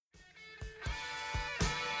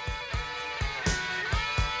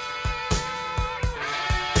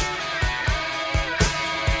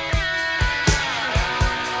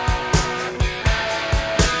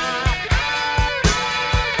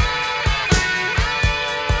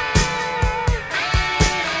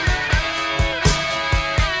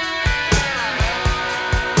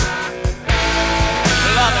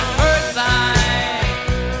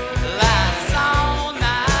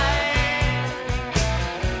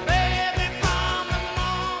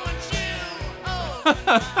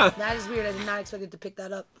That is weird. I did not expect it to pick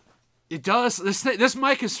that up. It does. This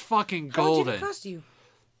mic is fucking golden. How much did it cost you?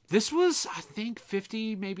 This was, I think,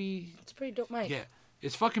 50 maybe. It's a pretty dope mic. Yeah.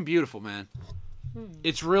 It's fucking beautiful, man.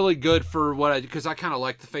 It's really good for what because I kind of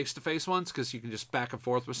like the face-to-face ones because you can just back and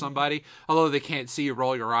forth with somebody. Although they can't see you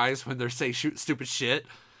roll your eyes when they're saying stupid shit.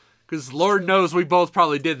 Because Lord knows we both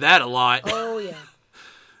probably did that a lot. Oh, yeah.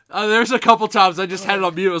 There's a couple times I just had it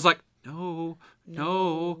on mute. It was like, no,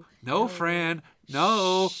 Fran,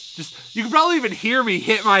 no. Just you can probably even hear me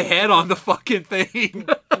hit my head on the fucking thing.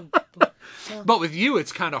 But with you,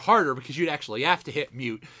 it's kind of harder because you'd actually have to hit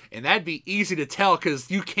mute, and that'd be easy to tell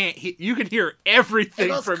because you can't. You can hear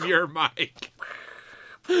everything from your mic.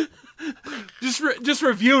 Just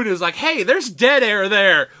reviewing is like, hey, there's dead air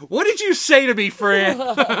there. What did you say to me, Fran?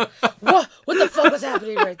 What the fuck was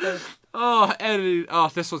happening right there? Oh, editing.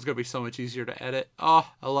 Oh, this one's gonna be so much easier to edit.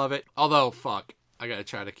 Oh, I love it. Although, fuck, I gotta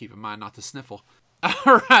try to keep in mind not to sniffle.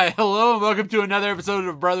 All right, hello and welcome to another episode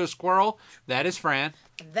of Brothers Quarrel. That is Fran.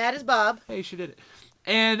 That is Bob. Hey, she did it.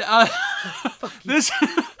 And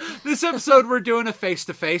this episode we're doing a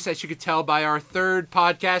face-to-face, as you can tell by our third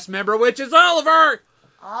podcast member, which is Oliver.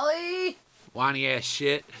 Ollie. Whiny ass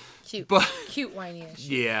shit. Cute. Cute whiny ass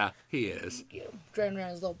shit. Yeah, he is. Driving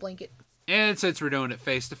around his little blanket. And since we're doing it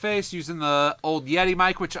face-to-face, using the old Yeti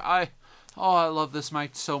mic, which I love this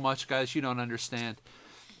mic so much, guys. You don't understand.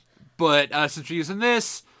 But since we're using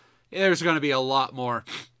this, there's going to be a lot more.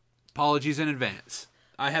 Apologies in advance.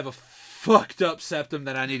 I have a fucked up septum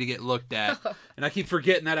that I need to get looked at. And I keep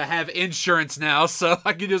forgetting that I have insurance now, so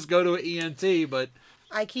I can just go to an ENT, but...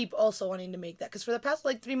 I keep also wanting to make that, because for the past,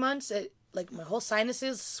 3 months, my whole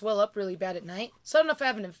sinuses swell up really bad at night. So I don't know if I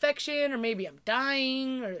have an infection, or maybe I'm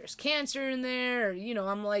dying, or there's cancer in there, or,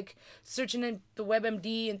 I'm, searching in the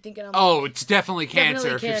WebMD and thinking I'm... Oh, it's definitely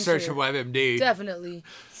cancer if you're searching WebMD. Definitely.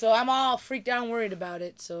 So I'm all freaked out and worried about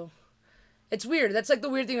it, so... It's weird. That's the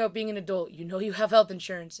weird thing about being an adult. You know you have health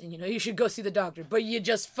insurance, and you should go see the doctor, but you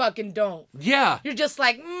just fucking don't. Yeah. You're just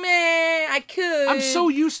like, meh, I could. I'm so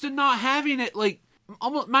used to not having it,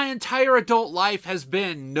 almost my entire adult life has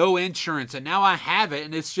been no insurance, and now I have it,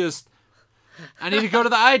 and it's just, I need to go to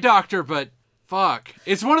the eye doctor, but fuck.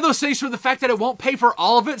 It's one of those things where the fact that it won't pay for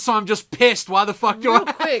all of it, so I'm just pissed. Why the fuck do I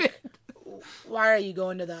have it? Why are you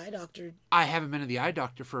going to the eye doctor? I haven't been to the eye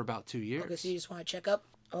doctor for about 2 years. Okay, so you just want to check up?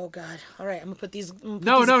 Oh, God. All right, I'm going to put these...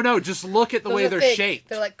 No. Just look at the way they're shaped.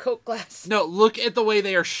 They're like Coke glass. No, look at the way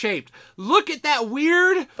they are shaped. Look at that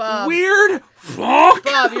weird... Bob, you're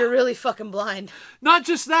really fucking blind. Not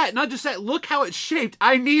just that. Look how it's shaped.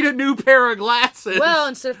 I need a new pair of glasses. Well,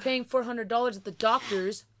 instead of paying $400 at the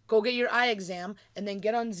doctor's, go get your eye exam and then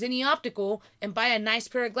get on Zinni Optical and buy a nice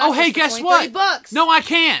pair of glasses. Oh, hey, guess what? $20. No, I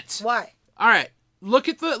can't. Why? All right. Look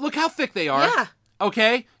how thick they are. Yeah.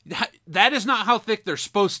 Okay? That is not how thick they're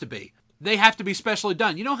supposed to be. They have to be specially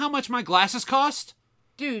done. You know how much my glasses cost?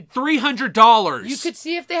 Dude. $300. You could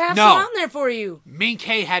see if they have some on there for you. Mean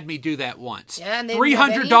K had me do that once. Yeah, and they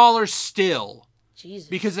 $300 still. Jesus.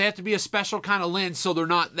 Because they have to be a special kind of lens so they're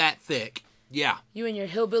not that thick. Yeah. You and your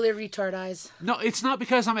hillbilly retard eyes. No, it's not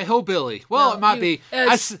because I'm a hillbilly. Well, No, it might be.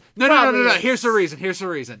 No. Here's the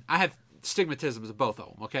reason. I have stigmatisms of both of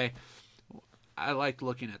them, okay? I like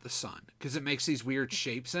looking at the sun because it makes these weird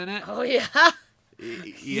shapes in it. Oh, yeah?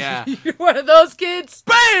 Yeah. You're one of those kids?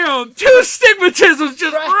 Bam! 2 stigmatisms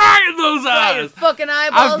just right in those eyes. Your fucking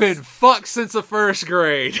eyeballs. I've been fucked since the 1st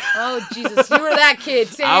grade. Oh, Jesus. You were that kid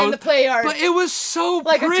standing in the play yard. But it was so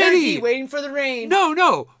like pretty. Like a turkey waiting for the rain.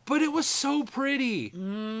 No. But it was so pretty.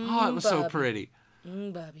 It was so pretty.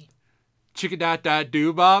 Bobby.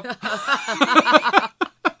 Chicka-dot-dot-doo, Bob.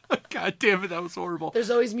 God damn it, that was horrible. There's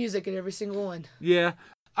always music in every single one. Yeah.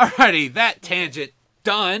 Alrighty, that tangent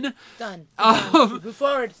done. Done. Move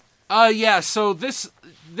forward. Yeah, so this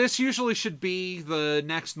usually should be the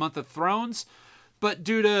next Month of Thrones, but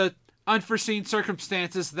due to unforeseen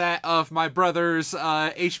circumstances that of my brother's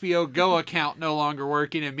HBO Go account no longer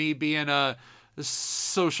working and me being a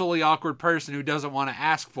socially awkward person who doesn't want to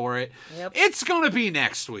ask for it, It's going to be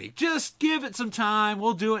next week. Just give it some time.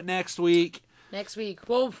 We'll do it next week. Next week.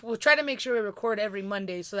 We'll try to make sure we record every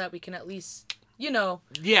Monday so that we can at least,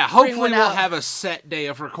 Yeah, hopefully we'll have a set day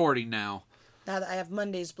of recording now. Now that I have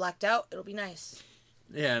Mondays blacked out, it'll be nice.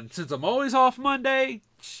 Yeah, and since I'm always off Monday,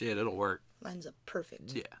 shit, it'll work. Lines up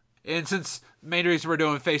perfect. Yeah. And since the main reason we're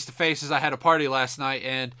doing face-to-face is I had a party last night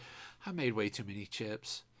and I made way too many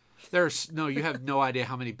chips. You have no idea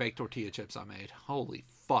how many baked tortilla chips I made. Holy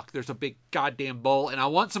fuck, there's a big goddamn bowl and I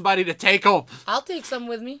want somebody to take them. I'll take some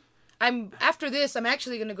with me. After this, I'm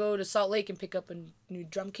actually going to go to Salt Lake and pick up a new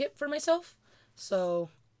drum kit for myself. So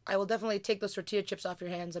I will definitely take those tortilla chips off your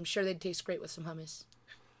hands. I'm sure they'd taste great with some hummus.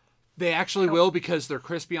 They actually will because they're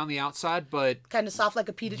crispy on the outside, but kind of soft like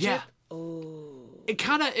a pita chip. Oh.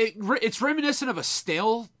 It's reminiscent of a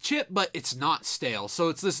stale chip, but it's not stale. So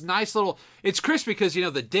it's this nice little. It's crispy because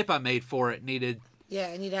the dip I made for it needed. Yeah,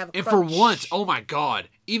 I need to have a crunch. And for once, oh my god,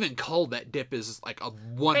 even cold, that dip is like a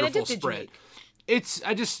wonderful spread.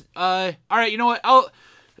 All right, you know what?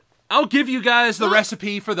 I'll give you guys the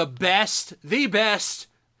recipe for the best,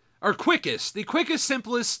 or quickest,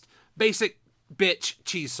 simplest, basic bitch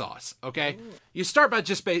cheese sauce, okay? Ooh. You start by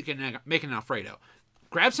just making an Alfredo.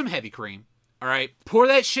 Grab some heavy cream, all right? Pour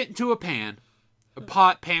that shit into a pan, a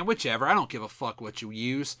pot, pan, whichever. I don't give a fuck what you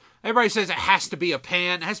use. Everybody says it has to be a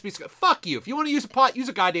pan. It has to be... Fuck you. If you want to use a pot, use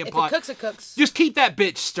a goddamn pot. If it cooks, it cooks. Just keep that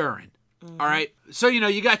bitch stirring, all right? So,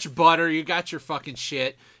 you got your butter, you got your fucking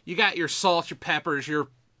shit, you got your salt, your peppers, your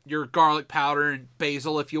garlic powder and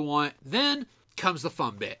basil if you want. Then comes the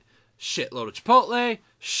fun bit. Shitload of chipotle,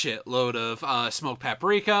 shitload of smoked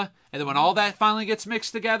paprika, and then when all that finally gets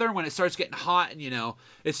mixed together, when it starts getting hot and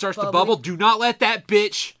it starts to bubble, do not let that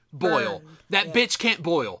bitch boil. Bitch can't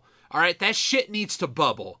boil. All right, that shit needs to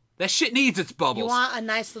bubble. That shit needs its bubbles. You want a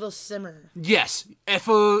nice little simmer. Yes. If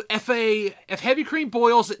heavy cream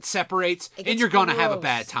boils, it separates, and you're gonna have a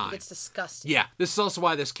bad time. It's disgusting. Yeah. This is also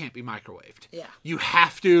why this can't be microwaved. Yeah. You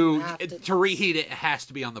have to reheat it. It has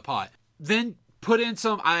to be on the pot. Then put in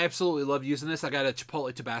some. I absolutely love using this. I got a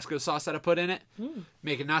chipotle Tabasco sauce that I put in it.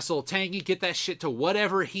 Make a nice little tangy. Get that shit to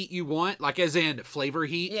whatever heat you want, like as in flavor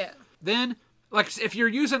heat. Yeah. Then, like if you're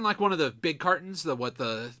using like one of the big cartons,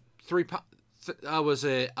 the 3 was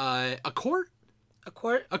it a quart? A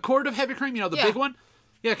quart? A quart of heavy cream, the big one?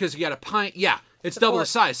 Yeah, because you got a pint. Yeah, it's double the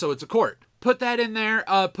size, so it's a quart. Put that in there.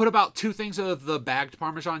 Put about 2 things of the bagged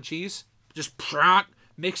Parmesan cheese. Just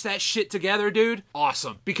mix that shit together, dude.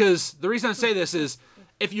 Awesome. Because the reason I say this is,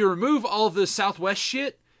 if you remove all of this Southwest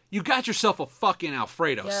shit, you got yourself a fucking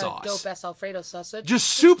Alfredo sauce. Dope-ass Alfredo sauce. Just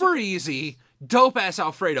super easy, dope-ass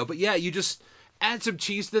Alfredo. But yeah, you just add some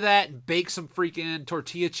cheese to that and bake some freaking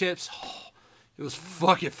tortilla chips. Oh, it was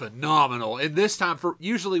fucking phenomenal. And this time,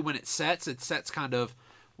 usually when it sets kind of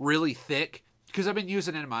really thick. Because I've been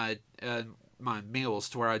using it in my meals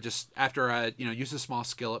to where I just, after I, use a small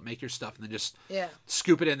skillet, make your stuff, and then just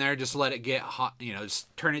scoop it in there, just let it get hot,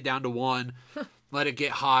 just turn it down to 1, let it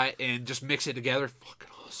get hot, and just mix it together. Fucking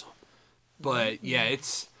awesome. But yeah,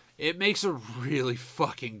 it makes a really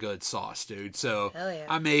fucking good sauce, dude. So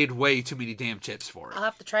I made way too many damn chips for it. I'll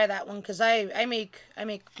have to try that one because I make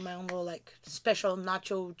my own little like special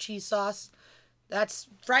nacho cheese sauce. That's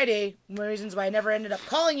Friday. One of the reasons why I never ended up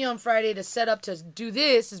calling you on Friday to set up to do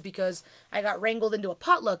this is because I got wrangled into a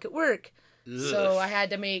potluck at work. Ugh. So I had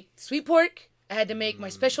to make sweet pork, I had to make my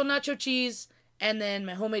special nacho cheese, and then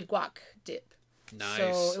my homemade guac dip. Nice.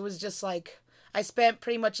 So it was just like, I spent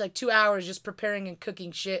pretty much like 2 hours just preparing and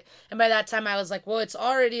cooking shit. And by that time I was like, well, it's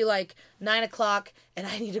already like 9 o'clock and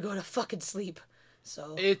I need to go to fucking sleep.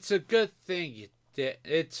 So it's a good thing you did.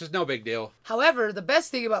 It's just no big deal. However, the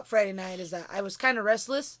best thing about Friday night is that I was kind of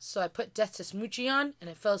restless, so I put Death to Smoochie on and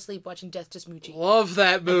I fell asleep watching Death to Smoochie. Love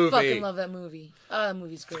that movie. I fucking love that movie. Oh, that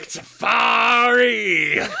movie's great.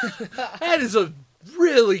 Safari! That is a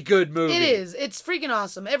really good movie. It is. It's freaking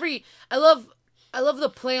awesome. I love the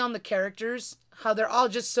play on the characters, how they're all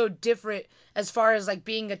just so different as far as like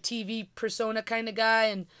being a TV persona kind of guy,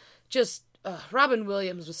 and just Robin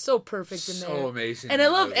Williams was so perfect in there. So amazing. And I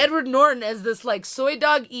love Edward Norton as this like soy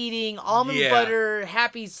dog eating, almond butter,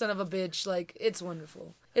 happy son of a bitch. Like, it's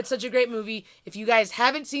wonderful. It's such a great movie. If you guys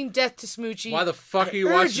haven't seen Death to Smoochie, why the fuck are you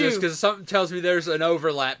watching this? Because something tells me there's an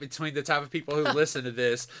overlap between the type of people who listen to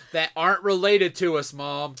this that aren't related to us,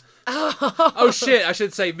 Mom. Oh shit, I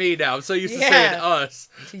should say me now. I'm so used to saying us.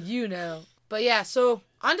 To you now. But yeah, so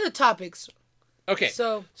on to the topics. Okay,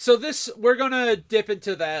 so this, we're gonna dip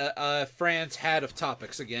into the Fran's hat of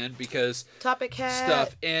topics again, because topic hat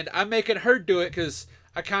stuff, and I'm making her do it because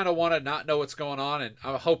I kind of want to not know what's going on, and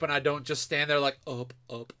I'm hoping I don't just stand there like I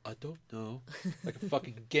don't know, like a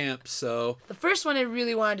fucking gimp. So the first one I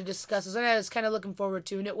really wanted to discuss is one I was kind of looking forward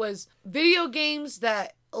to, and it was video games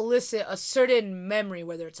that elicit a certain memory,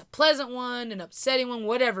 whether it's a pleasant one, an upsetting one,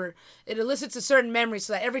 whatever. It elicits a certain memory,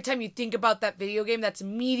 so that every time you think about that video game,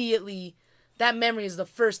 that memory is the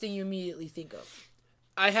first thing you immediately think of.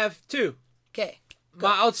 I have 2. Okay.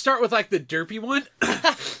 I'll start with like the derpy one.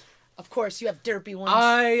 Of course, you have derpy ones.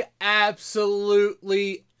 I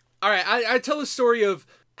absolutely... Alright, I tell a story of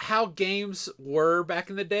how games were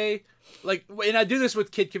back in the day. Like, and I do this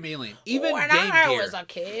with Kid Chameleon. Even when Game I Gear. was a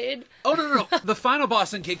kid. Oh, no. The final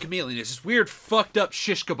boss in Kid Chameleon is this weird fucked up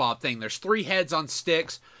shish kebab thing. There's 3 heads on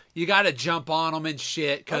sticks. You gotta jump on them and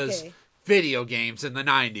shit, because Okay. video games in the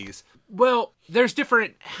 90s. Well, there's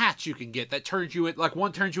different hats you can get that turns you in, like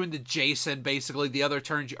one turns you into Jason, basically, the other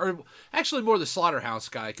turns you, or actually more the Slaughterhouse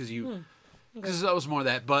guy, because that was more of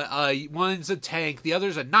that, but one's a tank, the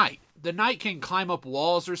other's a knight. The knight can climb up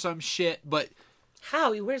walls or some shit, but...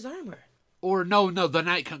 How? He wears armor. Or no, the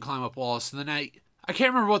knight can climb up walls, so the knight... I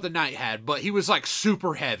can't remember what the knight had, but he was like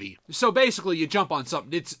super heavy. So basically, you jump on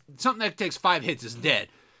something, it's something that takes 5 hits is dead.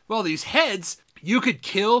 Well, these heads, you could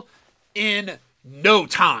kill in no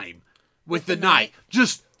time with the knight.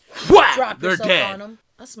 Just whack! Drop They're yourself dead. on them.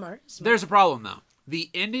 That's smart. There's a problem though. The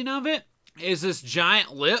ending of it is this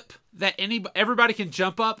giant lip that everybody can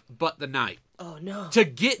jump up, but the knight. Oh no.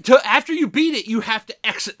 After you beat it, you have to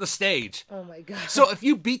exit the stage. Oh my god. So if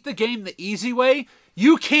you beat the game the easy way,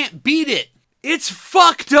 you can't beat it. It's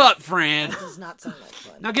fucked up, Fran. That does not sound like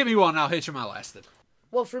fun. Now give me one, and I'll hit you my last then.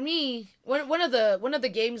 Well, for me, one of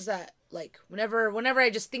the games that, like, whenever I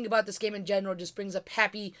just think about this game in general, just brings up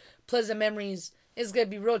happy, pleasant memories. It's gonna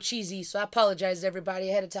be real cheesy, so I apologize to everybody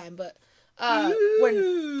ahead of time. But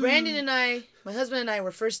when Brandon and I, my husband and I,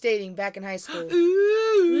 were first dating back in high school.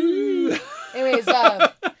 Anyways,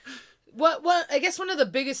 what I guess one of the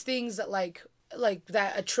biggest things that like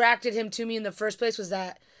that attracted him to me in the first place was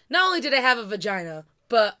that not only did I have a vagina,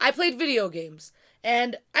 but I played video games.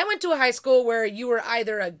 And I went to a high school where you were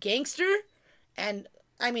either a gangster, and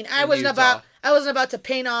I mean, I wasn't about to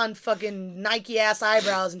paint on fucking Nike ass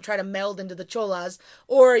eyebrows and try to meld into the cholas,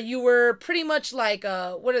 or you were pretty much like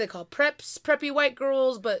what are they called? Preppy white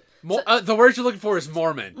girls, but the word you're looking for is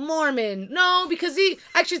Mormon. Mormon. No, because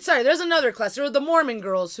there's another class. There were the Mormon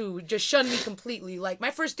girls who just shunned me completely. Like,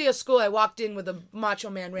 my first day of school, I walked in with a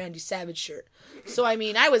Macho Man Randy Savage shirt. So, I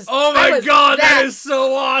mean, I was... Oh my god, that is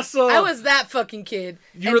so awesome! I was that fucking kid.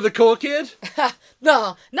 You were the cool kid?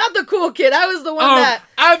 No, not the cool kid. I was the one that...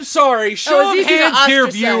 I'm sorry. Show of hands here,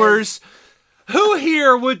 ostracize. viewers. Who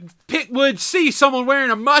here would see someone wearing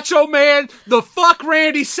a Macho Man, the fuck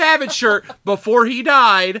Randy Savage shirt before he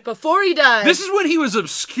died? Before he died. This is when he was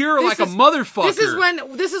obscure a motherfucker.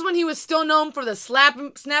 This is when he was still known for the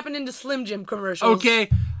snapping into Slim Jim commercials. Okay.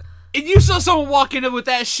 And you saw someone walk in with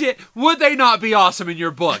that shit, would they not be awesome in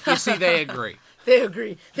your book? You see, they agree. They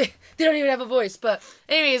agree. They don't even have a voice. But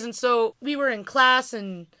anyways, and so we were in class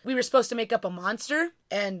and we were supposed to make up a monster,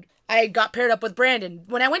 and I got paired up with Brandon.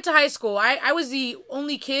 When I went to high school, I was the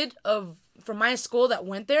only kid from my school that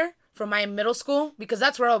went there, from my middle school, because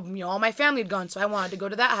that's where all my family had gone, so I wanted to go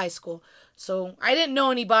to that high school. So I didn't know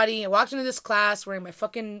anybody. I walked into this class wearing my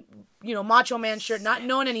fucking, Macho Man shirt, not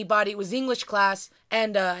knowing anybody. It was English class,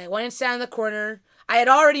 and I went and sat in the corner. I had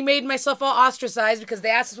already made myself all ostracized because they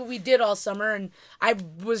asked us what we did all summer, and I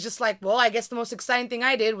was just like, well, I guess the most exciting thing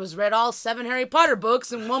I did was read all 7 Harry Potter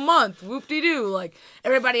books in 1 month. Whoop-de-doo. Like,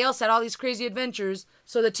 everybody else had all these crazy adventures.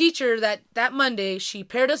 So the teacher that Monday, she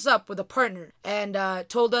paired us up with a partner and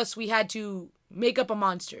told us we had to make up a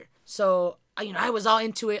monster. So, I was all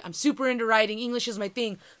into it. I'm super into writing. English is my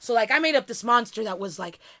thing. So, I made up this monster that was,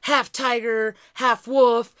 half tiger, half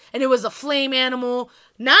wolf, and it was a flame animal.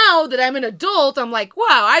 Now that I'm an adult, I'm like,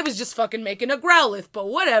 wow, I was just fucking making a growlithe, but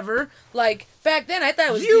whatever. Back then, I thought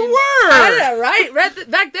it was right?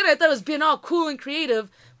 Back then, I thought it was being all cool and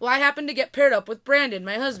creative. Well, I happened to get paired up with Brandon,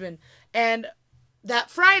 my husband. And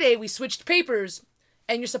that Friday, we switched papers,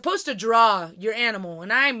 and you're supposed to draw your animal,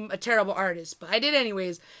 and I'm a terrible artist, but I did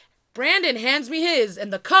anyways. Brandon hands me his,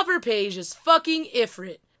 and the cover page is fucking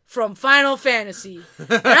Ifrit from Final Fantasy.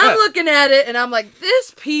 And I'm looking at it, and I'm like,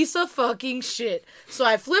 this piece of fucking shit. So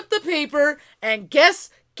I flipped the paper, and guess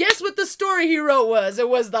what the story he wrote was? It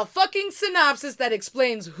was the fucking synopsis that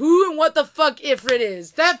explains who and what the fuck Ifrit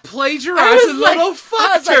is. That plagiarized little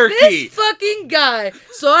fuck turkey. This fucking guy.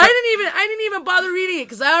 So I didn't even bother reading it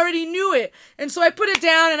because I already knew it. And so I put it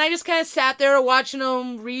down, and I just kind of sat there watching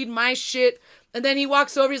him read my shit. And then he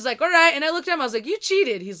walks over, he's like, all right. And I looked at him, I was like, you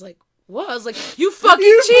cheated. He's like, what? I was like, you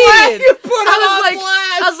fucking cheated. You put him on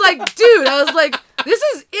blast. I was like, dude, this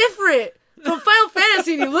is Ifrit from Final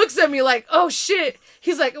Fantasy. And he looks at me like, oh shit.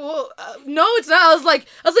 He's like, well, no, it's not. I was like,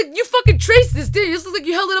 you fucking traced this, didn't you? This looks like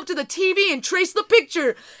you held it up to the TV and traced the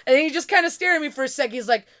picture. And he just kind of stared at me for a sec. He's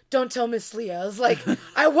like, don't tell Miss Leah. I was like,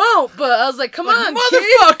 I won't. But I was like, come on,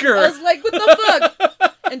 motherfucker. Kid. I was like, what the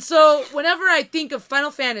fuck? And so whenever I think of Final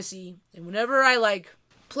Fantasy, and whenever I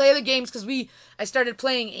play the games, because I started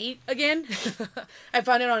playing 8 again. I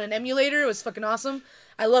found it on an emulator. It was fucking awesome.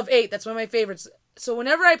 I love 8. That's one of my favorites. So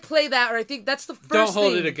whenever I play that, or I think that's the first Don't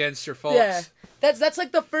hold thing, it against your folks. Yeah. That's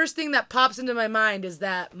the first thing that pops into my mind is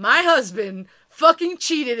that my husband fucking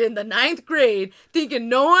cheated in the 9th grade thinking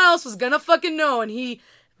no one else was gonna fucking know, and he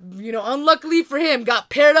unluckily for him, got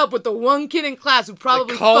paired up with the one kid in class who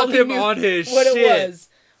probably called fucking him knew on his what shit. it was.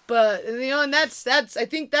 But, and that's I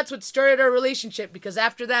think that's what started our relationship, because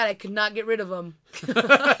after that, I could not get rid of him.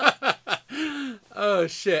 Oh,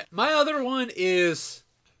 shit. My other one is,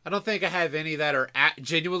 I don't think I have any that are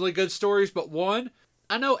genuinely good stories, but one,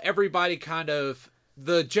 I know everybody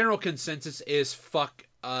the general consensus is fuck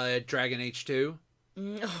Dragon Age 2.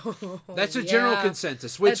 That's a general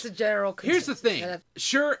consensus. Which, that's a general consensus. Here's the thing.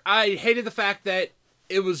 Sure, I hated the fact that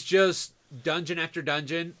it was just dungeon after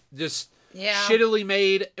dungeon, just shittily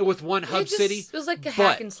made with one hub city. It was like a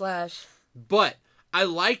hack and slash. But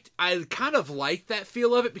I kind of liked that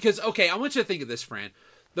feel of it because, okay, I want you to think of this, Fran.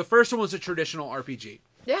 The first one was a traditional RPG.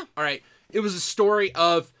 Yeah. All right. It was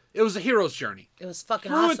it was a hero's journey. It was fucking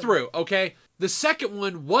through awesome. and through, okay? The second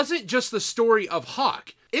one wasn't just the story of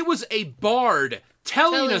Hawk. It was a bard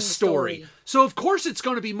telling a story. So, of course, it's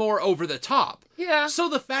going to be more over the top. Yeah. So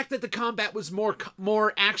the fact that the combat was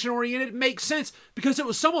more action-oriented makes sense because it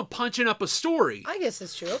was someone punching up a story. I guess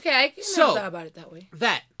that's true. Okay, I never thought about it that way.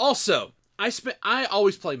 That. Also, I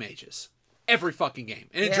always play mages. Every fucking game.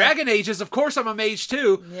 And in Dragon Ages, of course I'm a mage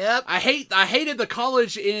too. Yep. I hated the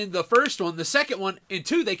college in the first one. The second one, in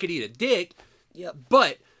 2, they could eat a dick. Yep.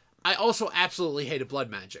 But I also absolutely hated blood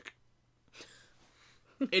magic.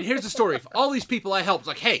 And here's the story. All these people I helped,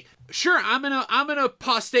 like, hey, sure, I'm an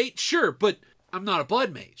apostate, sure, but I'm not a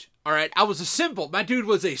blood mage. All right, I was a symbol. My dude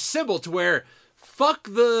was a symbol to where,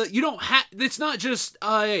 it's not just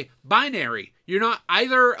binary. You're not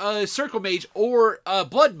either a circle mage or a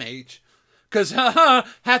blood mage. Because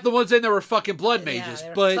half the ones in there were fucking blood mages.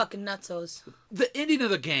 Yeah, but fucking nutsos. The ending of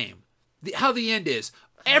the game, how the end is,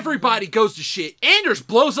 everybody goes to shit. Anders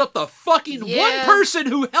blows up the fucking one person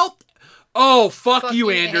who helped. Oh, fuck you,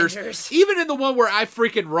 Anders. Even in the one where I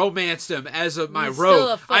freaking romanced him as my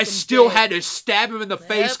rogue, I still had to stab him in the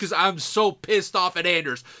face because I'm so pissed off at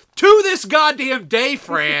Anders. To this goddamn day,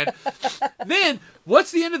 Fran. Then,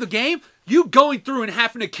 what's the end of the game? You going through and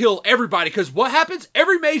having to kill everybody because what happens?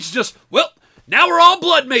 Every mage just, now we're all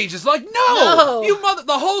blood mages. Like, no! You mother.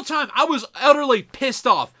 The whole time I was utterly pissed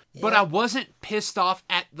off. Yep. But I wasn't pissed off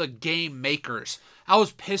at the game makers. I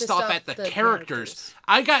was pissed off at the characters.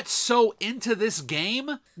 I got so into this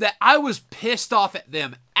game that I was pissed off at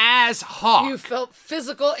them as Hawk. You felt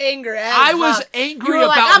physical anger as I Hawk. was angry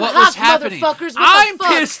about what was happening. I'm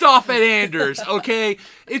pissed off at Anders, okay?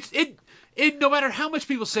 No matter how much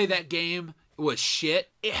people say that game was shit,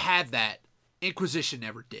 it had that. Inquisition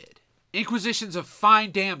never did. Inquisition's a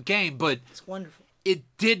fine damn game, but it's wonderful. It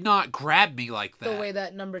did not grab me like that. The way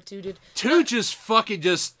that number 2 did. 2 just fucking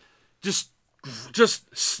just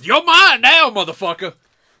you're mine now, motherfucker.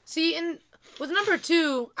 See, and with number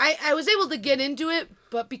 2, I was able to get into it,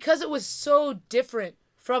 but because it was so different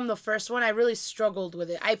from the first one, I really struggled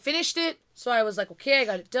with it. I finished it, so I was like, okay, I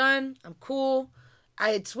got it done. I'm cool.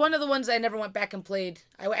 It's one of the ones I never went back and played.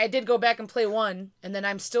 I did go back and play 1, and then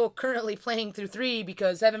I'm still currently playing through 3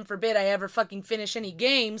 because heaven forbid I ever fucking finish any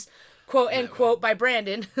games, quote unquote, by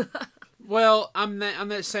Brandon. Well, I'm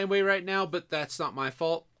that same way right now, but that's not my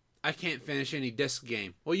fault. I can't finish any disc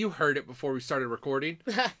game. Well, you heard it before we started recording.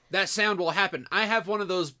 That sound will happen. I have one of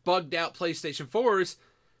those bugged out PlayStation 4s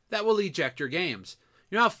that will eject your games.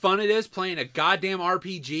 You know how fun it is playing a goddamn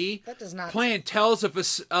RPG? That does not. Playing Tales of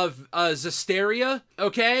Zestiria,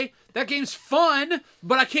 okay? That game's fun,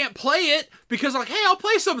 but I can't play it because, like, hey, I'll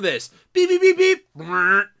play some of this. Beep, beep, beep, beep.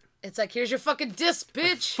 It's like, here's your fucking disc,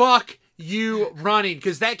 bitch. Fuck you running,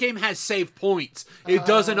 because that game has save points. It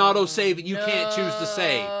doesn't auto-save, and you can't choose to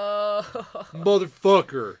save.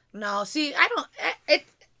 Motherfucker. No, see, I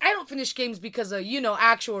don't finish games because of,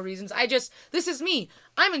 actual reasons. This is me.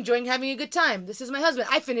 I'm enjoying having a good time. This is my husband.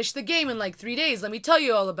 I finished the game in like 3 days. Let me tell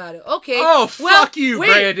you all about it. Okay. Oh, fuck you,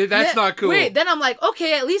 Brandon. That's not cool. Then I'm like,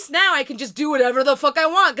 okay, at least now I can just do whatever the fuck I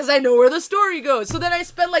want because I know where the story goes. So then I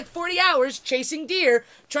spend like 40 hours chasing deer,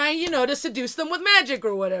 trying, to seduce them with magic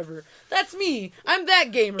or whatever. That's me. I'm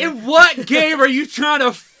that gamer. In what game are you trying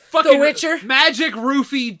to fucking The Witcher. Magic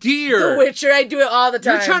roofie deer? The Witcher. I do it all the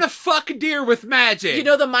time. You're trying to fuck a deer with magic.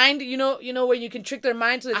 The mind, where you can trick their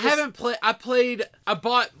mind so I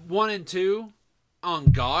bought 1 and 2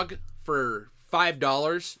 on GOG for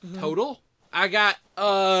 $5 total. I got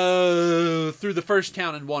through the first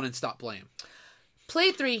town and 1 and stopped playing.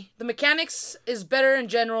 Play 3. The mechanics is better in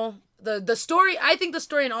general. The story, I think the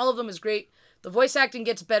story in all of them is great. The voice acting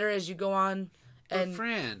gets better as you go on. And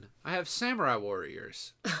Fran, I have Samurai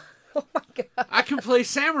Warriors. Oh my god. I can play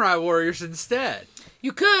Samurai Warriors instead.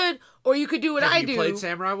 You could, or you could do what I do. Have you played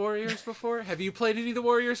Samurai Warriors before? Have you played any of the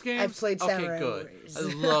Warriors games? I've played Samurai Warriors. I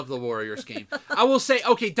love the Warriors game. I will say,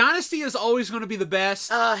 okay, Dynasty is always going to be the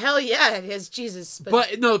best. Hell yeah, it is. Jesus.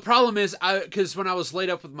 But no, the problem is, because when I was laid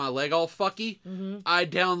up with my leg all fucky, I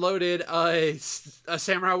downloaded a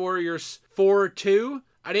Samurai Warriors 4-2.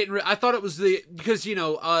 I thought it was because,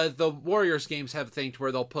 the Warriors games have a thing to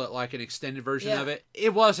where they'll put like an extended version of it.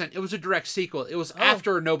 It wasn't. It was a direct sequel. It was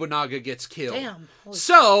after Nobunaga gets killed. Damn.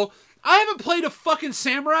 So, I haven't played a fucking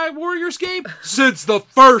Samurai Warriors game since the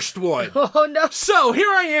first one. Oh, no. So,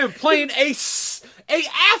 here I am playing a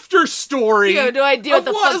after story. You have no idea what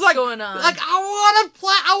the fuck's going on. Like, I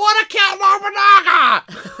want to kill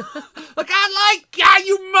Nobunaga. Like,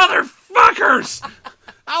 you motherfuckers.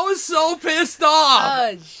 I was so pissed off.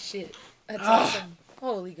 Oh, shit. That's awesome.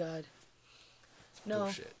 Holy God. No.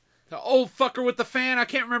 Bullshit. The old fucker with the fan, I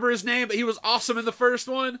can't remember his name, but he was awesome in the first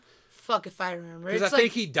one. Fuck if I remember. Because I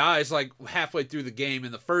think he dies like halfway through the game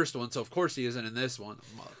in the first one, so of course he isn't in this one.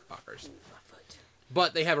 Motherfuckers.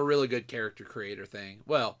 But they have a really good character creator thing.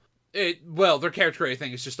 Well, their character creator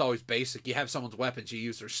thing is just always basic. You have someone's weapons, you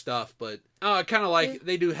use their stuff, but kind of like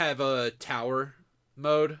they do have a tower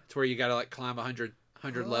mode to where you gotta like climb 100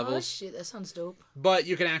 levels. Oh shit, that sounds dope. But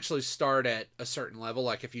you can actually start at a certain level.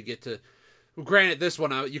 Like if you get to, granted this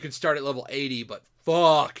one you can start at level 80, but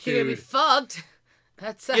fuck, dude. You're gonna be fucked.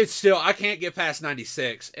 It's still, I can't get past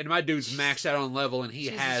 96, and my dude's maxed out on level, and he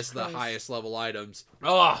Jesus has the Christ. highest level items.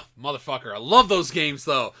 Oh, motherfucker. I love those games,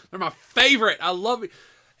 though. They're my favorite. I love it.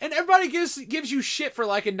 And everybody gives you shit for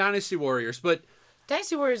liking Dynasty Warriors, but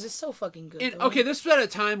Dynasty Warriors is so fucking good. Okay, this was at a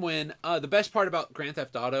time when the best part about Grand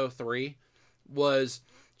Theft Auto 3 was,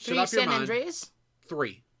 shut off your mind. San Andreas?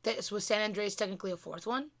 3. Was San Andreas technically a fourth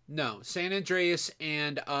one? No, San Andreas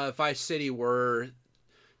and Vice City were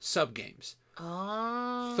sub-games.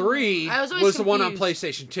 Oh. 3 was the one on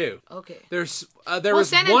PlayStation 2. Okay. There was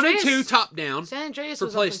San 1 and Andreas, 2 top down San Andreas for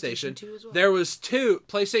was PlayStation. On PlayStation 2 as well. There was 2.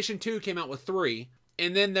 PlayStation 2 came out with 3,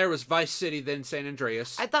 and then there was Vice City, then San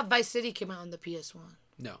Andreas. I thought Vice City came out on the PS1.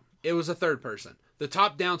 No, it was a third person. The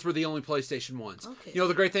top downs were the only PlayStation ones. Okay. You know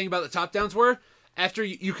the great thing about the top downs were? After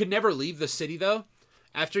you could never leave the city though.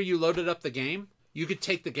 After you loaded up the game, you could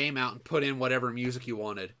take the game out and put in whatever music you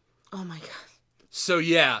wanted. Oh my god. So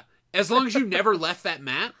yeah, as long as you never left that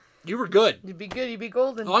map, you were good. You'd be good. You'd be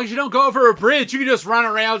golden. As long as you don't go over a bridge, you can just run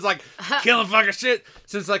around like killing fucking shit.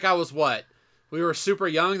 Since like I was what? We were super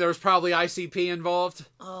young. There was probably ICP involved.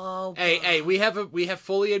 Oh. Hey, we have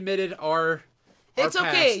fully admitted our. It's past.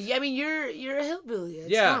 okay. I mean, you're a hillbilly.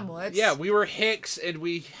 It's normal. Yeah, we were Hicks and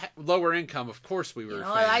we lower income. Of course we were.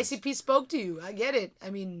 ICP spoke to you. I get it. I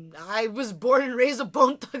mean, I was born and raised a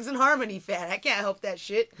Bone Thugs and Harmony fan. I can't help that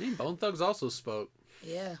shit. I mean, Bone Thugs also spoke.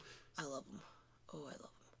 Yeah, I love them. Oh, I love them.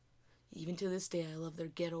 Even to this day, I love their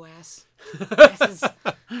ghetto asses.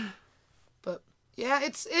 But yeah,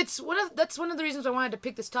 that's one of the reasons I wanted to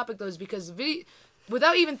pick this topic though, is because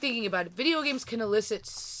without even thinking about it, video games can elicit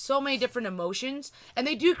so many different emotions, and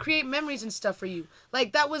they do create memories and stuff for you.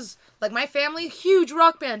 Like, that was, like, my family, huge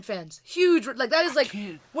Rock Band fans. Huge, like, that is, like,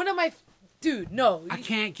 one of my, dude, no. I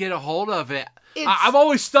can't get a hold of it. I'm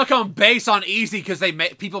always stuck on bass on easy because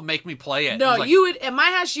people make me play it. No, you would, at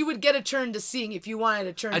my house, you would get a turn to sing if you wanted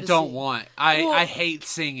a turn to sing. I don't want. I hate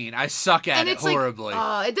singing. I suck at it horribly.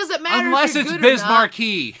 Like, it doesn't matter unless if you're it's good Biz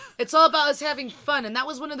Marquee. It's all about us having fun, and that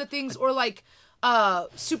was one of the things, or, like,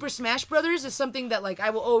 Super Smash Brothers is something that, like, I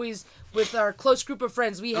will always, with our close group of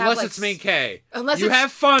friends, we have, unless like... it's Min K. Unless you it's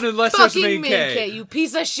have fun unless there's Min K. You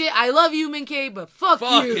piece of shit. I love you, Min K, but fuck you.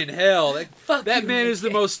 Fucking hell. That man is the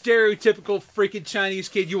most stereotypical freaking Chinese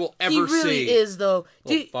kid you will ever see. He really is, though.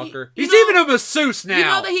 Fucker. He's even a masseuse now. You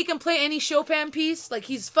know that he can play any Chopin piece? Like,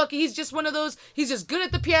 he's just one of those, he's just good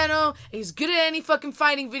at the piano, and he's good at any fucking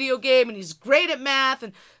fighting video game, and he's great at math,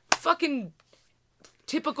 and fucking...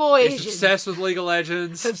 typical Asian. He's obsessed with League of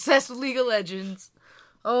Legends. Obsessed with League of Legends.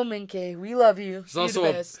 Oh, Min-K, we love you. You're the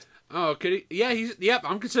best. Could he? Yeah,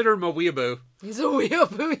 I'm considering him a weeaboo. He's a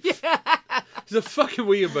weeaboo, yeah. He's a fucking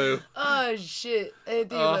weeaboo. Oh, shit. I didn't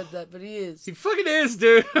think about that, but he is. He fucking is,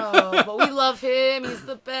 dude. But we love him. He's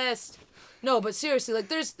the best. No, but seriously, like,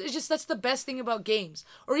 that's the best thing about games.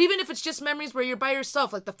 Or even if it's just memories where you're by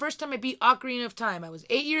yourself. Like, the first time I beat Ocarina of Time, I was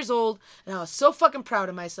 8 years old, and I was so fucking proud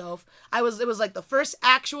of myself. It was like the first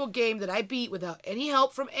actual game that I beat without any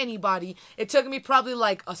help from anybody. It took me probably,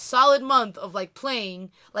 like, a solid month of, like, playing,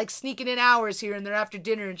 like, sneaking in hours here and there after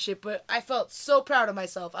dinner and shit, but I felt so proud of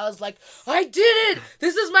myself. I was like, I did it!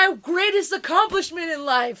 This is my greatest accomplishment in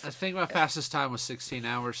life! I think my fastest time was 16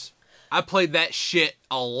 hours. I played that shit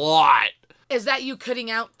a lot. Is that you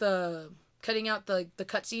cutting out the cutting out the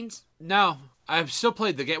cutscenes? No, I've still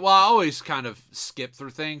played the game. Well, I always kind of skip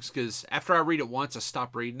through things because after I read it once, I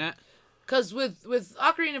stop reading it. Because with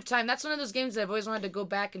Ocarina of Time, that's one of those games that I've always wanted to go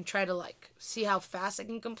back and try to like see how fast I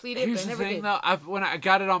can complete it. Here's but I the never thing, did. though. When I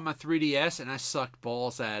got it on my 3DS, and I sucked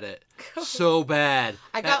balls at it so bad.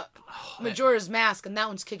 I got Majora's Mask, and that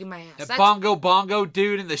one's kicking my ass. That Bongo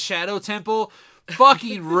dude in the Shadow Temple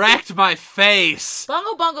fucking wrecked my face.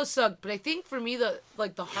 Bongo sucked, but I think for me the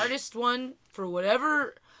hardest one for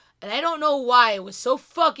whatever, and I don't know why it was so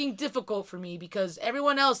fucking difficult for me because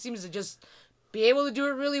everyone else seems to just be able to do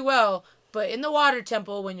it really well. But in the water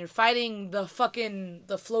temple, when you're fighting the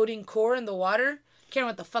floating core in the water, can't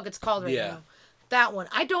remember what the fuck it's called right now. That one.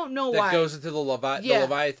 I don't know why. That goes into the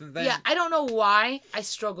Leviathan thing? Yeah, I don't know why I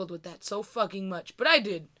struggled with that so fucking much. But I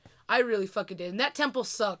did. I really fucking did. And that temple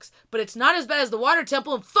sucks. But it's not as bad as the water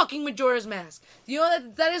temple and fucking Majora's Mask. You know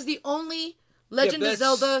that is the only Legend of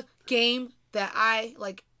Zelda game that I,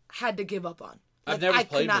 had to give up on. I've never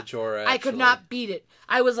played Majora, actually. I could not beat it.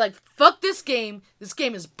 I was like, fuck this game. This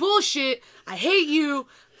game is bullshit. I hate you.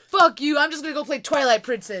 Fuck you. I'm just going to go play Twilight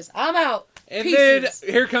Princess. I'm out. And Pieces.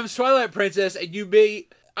 then here comes Twilight Princess, and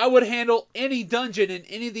I would handle any dungeon in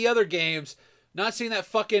any of the other games. Not seeing that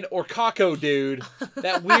fucking Orcako dude.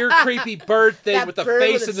 That weird, creepy bird thing with the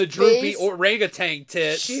face and the droopy orangutan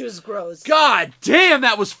tits. She was gross. God damn,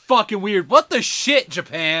 that was fucking weird. What the shit,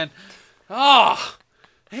 Japan? Oh.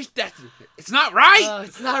 It's not right. Oh,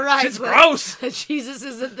 it's not right. It's gross. Jesus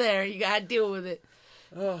isn't there. You gotta deal with it.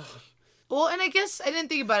 Oh. Well, and I guess I didn't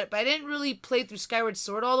think about it, but I didn't really play through Skyward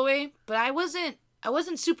Sword all the way. But I wasn't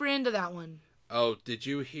super into that one. Oh, did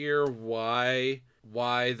you hear why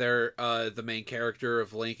the main character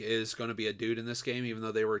of Link is going to be a dude in this game, even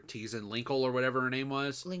though they were teasing Linkle or whatever her name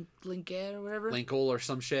was? Linkette or whatever? Linkle or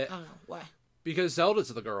some shit. I don't know. Why? Because Zelda's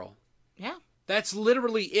the girl. Yeah. That's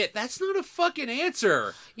literally it. That's not a fucking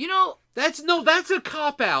answer. You know... That's a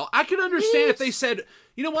cop-out. I could understand if they said,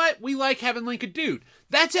 you know what? We like having Link a dude.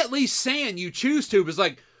 That's at least saying you choose to. But it's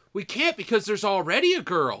like, we can't because there's already a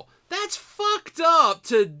girl. That's fucked up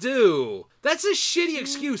to do. That's a shitty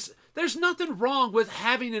excuse. There's nothing wrong with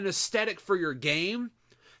having an aesthetic for your game.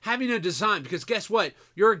 Having a design. Because guess what?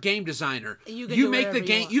 You're a game designer. You make the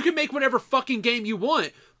game. You can make whatever fucking game you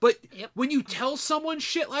want. But when you tell someone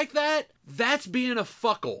shit like that, that's being a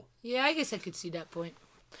fuckle. Yeah, I guess I could see that point.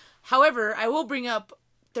 However, I will bring up,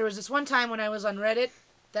 there was this one time when I was on Reddit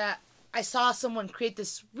that I saw someone create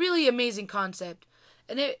this really amazing concept.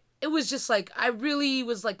 And it was just like, I really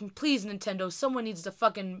was like, please, Nintendo, someone needs to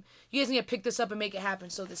you guys need to pick this up and make it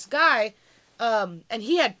happen. So this guy, and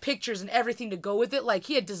he had pictures and everything to go with it. Like,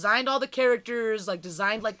 he had designed all the characters,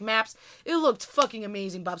 designed, maps. It looked fucking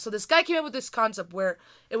amazing, Bob. So this guy came up with this concept where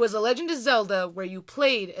it was a Legend of Zelda where you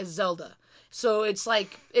played as Zelda. So it's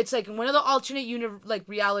like one of the alternate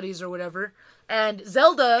realities or whatever. And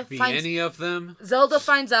Zelda any of them. Zelda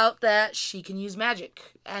finds out that she can use magic.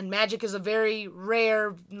 And magic is a very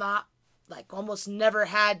rare, not almost never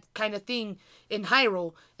had kind of thing in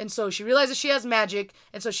Hyrule. And so she realizes she has magic,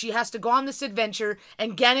 and so she has to go on this adventure,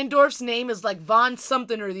 and Ganondorf's name is Von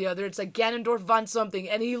something or the other. It's Ganondorf Von something,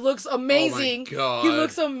 and he looks amazing. Oh my God. He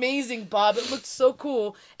looks amazing, Bob. It looks so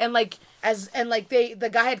cool. And the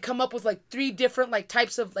guy had come up with 3 different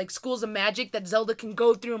types of schools of magic that Zelda can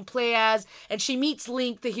go through and play as, and she meets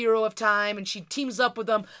Link, the hero of time, and she teams up with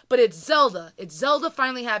him. But it's Zelda. It's Zelda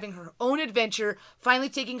finally having her own adventure, finally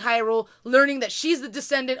taking Hyrule, learning that she's the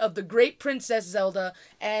descendant of the great Princess Zelda,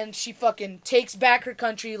 and she fucking takes back her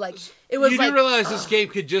country. It was. You do realize this game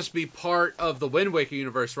could just be part of the Wind Waker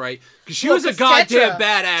universe, right? Because she was a goddamn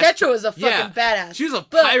badass. Tetra was a fucking badass. She was a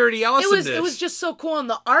piratey awesomeness. It was just so cool, and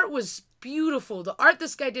the art was beautiful. The art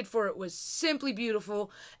this guy did for it was simply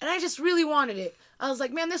beautiful, and I just really wanted it. I was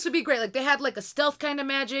like, man, this would be great. They had a stealth kind of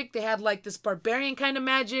magic. They had this barbarian kind of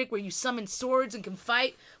magic where you summon swords and can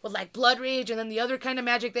fight with blood rage, and then the other kind of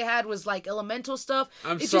magic they had was elemental stuff.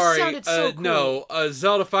 Just sounded so cool. No,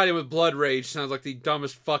 Zelda fighting with blood rage sounds like the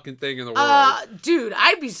dumbest fucking thing in the world. Dude,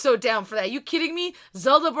 I'd be so down for that. You kidding me?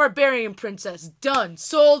 Zelda Barbarian Princess, done,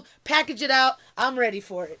 sold, package it out. I'm ready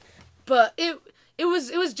for it. But it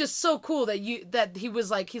was just so cool that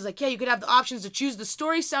he's like, yeah, you could have the options to choose. The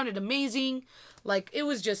story sounded amazing. It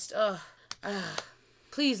was just,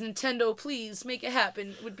 please, Nintendo, please make it happen.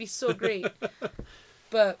 It would be so great.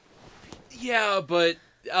 But yeah, but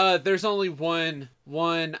there's only one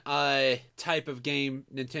type of game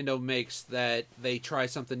Nintendo makes that they try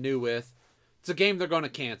something new with. It's a game they're going to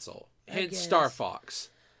cancel. Hence Star Fox.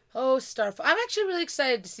 Oh, Star Fox. I'm actually really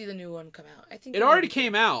excited to see the new one come out. I think it already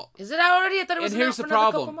came out. Is it already? I thought it was and here's the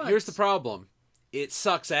problem. Here's the problem. it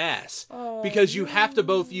sucks ass. Oh, because you have to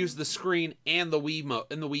both use the screen and the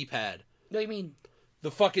and the Wii pad. What do you mean?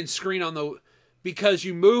 The fucking screen on the... Because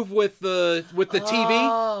you move with the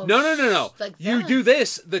TV. No. Like you do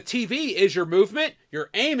this. The TV is your movement. Your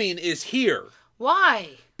aiming is here. Why?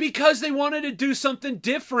 Because they wanted to do something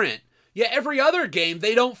different. Yeah, every other game,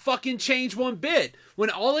 they don't fucking change one bit. When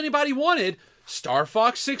all anybody wanted, Star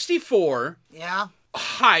Fox 64... Yeah.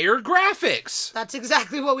 Higher graphics. That's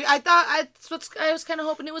exactly what I was kind of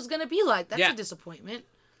hoping it was going to be like. That's a disappointment.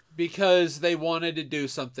 Because they wanted to do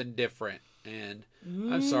something different. And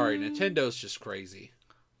I'm sorry, Nintendo's just crazy.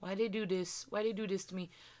 Why they do this? Why they do this to me?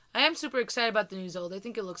 I am super excited about the new Zelda. I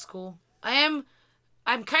think it looks cool. I'm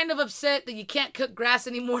kind of upset that you can't cook grass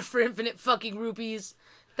anymore for infinite fucking rupees.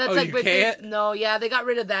 That's like you can't? No, yeah, they got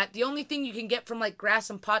rid of that. The only thing you can get from like grass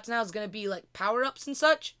and pots now is going to be like power-ups and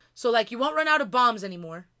such. So like you won't run out of bombs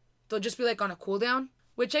anymore. They'll just be like on a cooldown,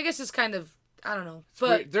 which I guess is kind of, I don't know.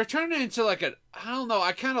 But they're turning it into like I don't know,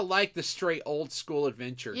 I kind of like the straight old school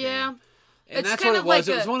adventure game. And that's what it was.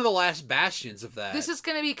 It was one of the last bastions of that. This is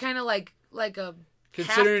going to be kind of like a...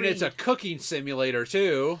 Considering it's a cooking simulator,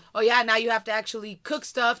 too. Oh, yeah, now you have to actually cook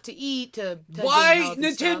stuff to eat, to Why,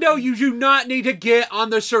 Nintendo, you do not need to get on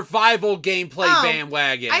the survival gameplay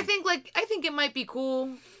bandwagon. I think it might be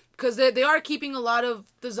cool, because they are keeping a lot of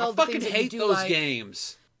the Zelda things that you do like. I fucking hate those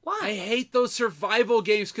games. Why? I hate those survival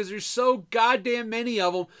games, because there's so goddamn many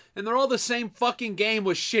of them, and they're all the same fucking game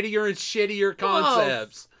with shittier and shittier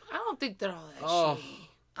concepts. I don't think they're all that shitty.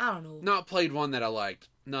 I don't know. Not played one that I liked.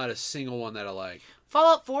 Not a single one that I liked.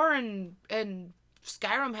 Fallout 4 and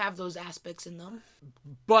Skyrim have those aspects in them.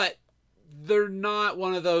 But they're not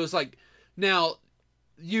one of those, like... Now,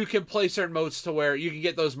 you can play certain modes to where... You can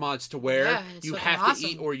get those mods to where you have to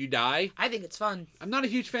eat or you die. I think it's fun. I'm not a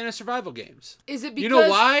huge fan of survival games. Is it because... You know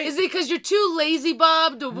why? Is it because you're too lazy,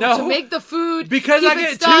 Bob, to make the food? Because I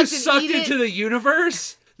get too sucked into the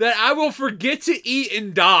universe... that I will forget to eat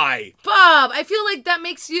and die. Bob, I feel like that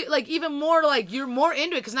makes you, like, even more, like, you're more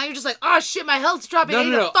into it, because now you're just like, oh, shit, my health's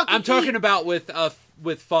dropping. No. I'm talking about with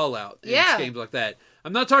Fallout and games like that.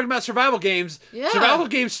 I'm not talking about survival games. Yeah. Survival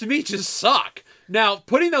games, to me, just suck. Now,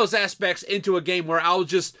 putting those aspects into a game where I'll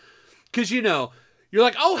just... Because, you're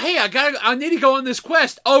like, oh, hey, I need to go on this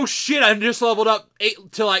quest. Oh, shit, I just leveled up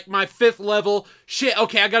to, like, my 5th level. Shit,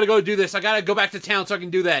 okay, I gotta go do this. I gotta go back to town so I can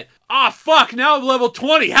do that. Ah, fuck, now I'm level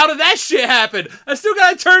 20. How did that shit happen? I still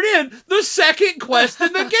gotta turn in the 2nd quest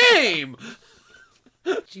in the game.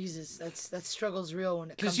 Jesus, that struggle's real when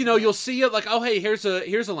it comes to that. Because, you'll see it like, oh, hey, here's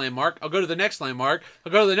a landmark. I'll go to the next landmark.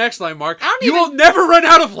 I'll go to the next landmark. You will never run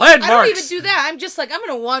out of landmarks. I don't even do that. I'm just like, I'm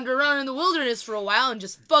going to wander around in the wilderness for a while and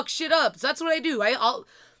just fuck shit up. So that's what I do.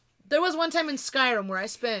 There was one time in Skyrim where I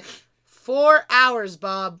spent 4 hours,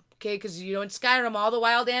 Bob, okay, because, in Skyrim, all the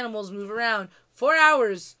wild animals move around. 4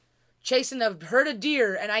 hours chasing a herd of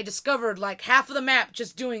deer, and I discovered, like, half of the map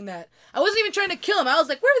just doing that. I wasn't even trying to kill them. I was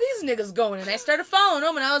like, where are these niggas going? And I started following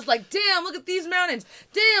them, and I was like, damn, look at these mountains.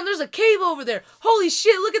 Damn, there's a cave over there. Holy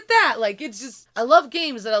shit, look at that. Like, it's just... I love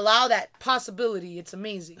games that allow that possibility. It's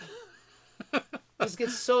amazing. Just get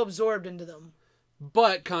so absorbed into them.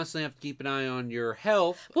 But constantly have to keep an eye on your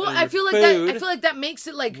health. Well, I feel like that makes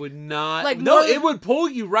it like would not like no, it would pull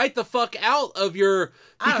you right the fuck out of your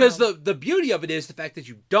because the beauty of it is the fact that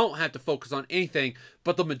you don't have to focus on anything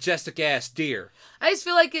but the majestic ass deer. I just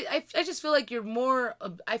feel like I just feel like you're more.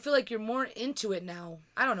 I feel like you're more into it now.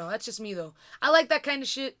 I don't know. That's just me though. I like that kind of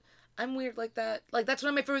shit. I'm weird like that. Like that's one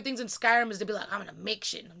of my favorite things in Skyrim is to be like I'm gonna make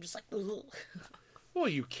shit. And I'm just like, ugh. Well,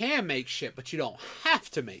 you can make shit, but you don't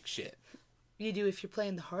have to make shit. You do if you're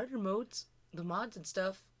playing the harder modes, the mods and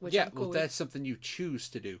stuff. Which yeah, I'm cool that's something you choose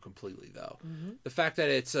to do completely, though. Mm-hmm. The fact that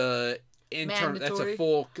it's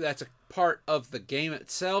that's a part of the game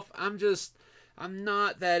itself. I'm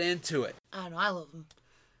not that into it. I don't know. I love them,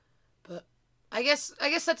 but I guess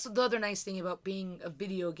that's the other nice thing about being a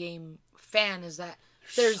video game fan is that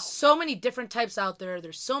there's so many different types out there.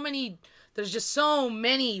 There's just so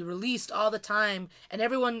many released all the time, and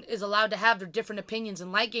everyone is allowed to have their different opinions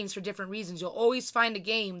and like games for different reasons. You'll always find a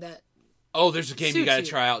game that there's a game you gotta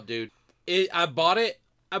try out, dude. I bought it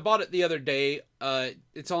the other day.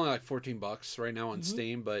 It's only like $14 right now on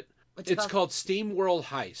Steam, but it's called Steamworld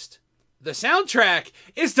Heist. The soundtrack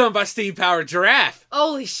is done by Steam Powered Giraffe.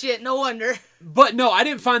 Holy shit, no wonder. But no, I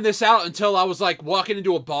didn't find this out until I was like walking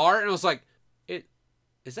into a bar, and I was like,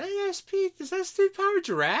 is that SP? Is that Steam Powered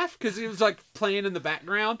Giraffe? Because he was like playing in the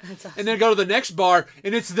background. That's awesome. And then I go to the next bar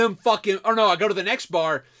and it's them fucking... Or no, I go to the next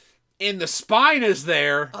bar and the spine is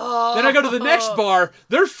there. Oh. Then I go to the next bar.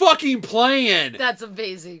 They're fucking playing. That's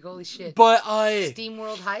amazing. Holy shit. But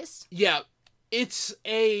Steamworld Heist? Yeah. It's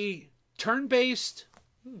a turn-based.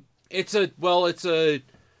 It's a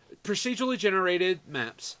procedurally generated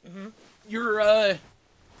maps. Mm-hmm.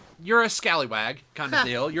 You're a scallywag kind of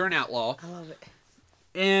deal. You're an outlaw. I love it.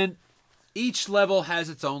 And each level has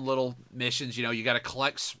its own little missions. You know, you got to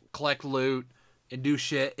collect loot and do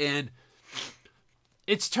shit. And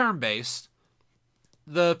it's turn-based.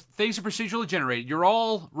 The things are procedurally generated. You're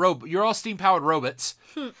all steam-powered robots.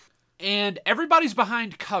 And everybody's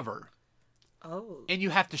behind cover. Oh. And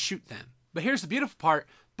you have to shoot them. But here's the beautiful part.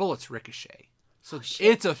 Bullets ricochet. So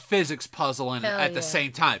it's a physics puzzle at the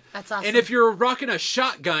same time. That's awesome. And if you're rocking a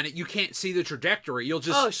shotgun, you can't see the trajectory. You'll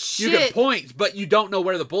just you can point, but you don't know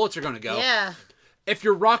where the bullets are going to go. Yeah. If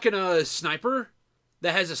you're rocking a sniper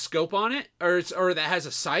that has a scope on it, or that has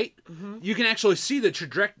a sight, you can actually see the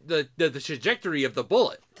trajectory of the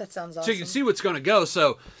bullet. That sounds awesome. So you can see what's going to go.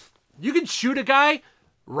 So you can shoot a guy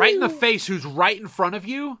right in the face who's right in front of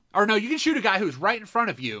you. Or no, you can shoot a guy who's right in front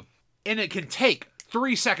of you, and it can take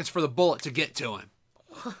 3 seconds for the bullet to get to him.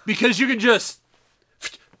 Because you can just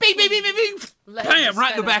bing, bing, bing, bing, bing, bam,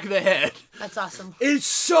 right in the back of the head. That's awesome. It's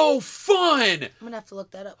so fun. I'm going to have to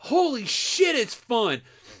look that up. Holy shit, it's fun.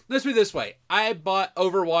 Let's be this way. I bought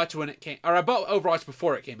Overwatch I bought Overwatch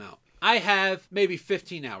before it came out. I have maybe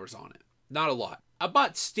 15 hours on it. Not a lot. I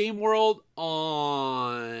bought Steamworld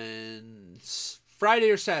on Friday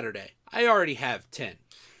or Saturday. I already have 10.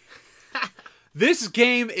 This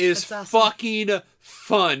game is fucking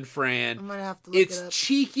fun, Fran. I'm gonna have to look it up. It's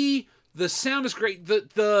cheeky. The sound is great.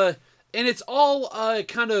 And it's all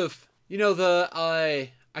kind of, you know, I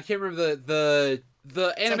can't remember the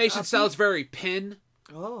animation style is very pin.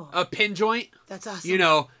 Oh. A pin joint. That's awesome. You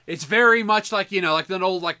know, it's very much like, you know, like an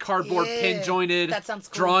old like cardboard pin jointed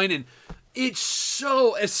drawing, and it's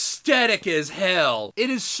so aesthetic as hell. It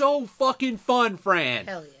is so fucking fun, Fran.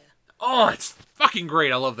 Hell yeah. Oh, it's fucking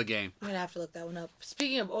great. I love the game. I'm going to have to look that one up.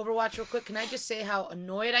 Speaking of Overwatch real quick, can I just say how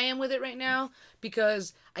annoyed I am with it right now?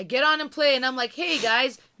 Because I get on and play and I'm like, hey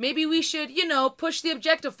guys, maybe we should, you know, push the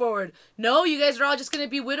objective forward. No, you guys are all just going to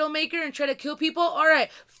be Widowmaker and try to kill people? Alright,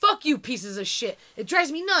 fuck you pieces of shit. It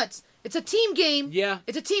drives me nuts. It's a team game. Yeah.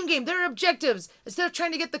 It's a team game. There are objectives. Instead of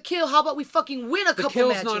trying to get the kill, how about we fucking win a couple matches? The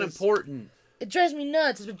kill's not important. It drives me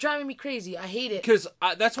nuts. It's been driving me crazy. I hate it. Because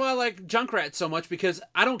that's why I like Junkrat so much, because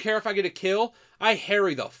I don't care if I get a kill. I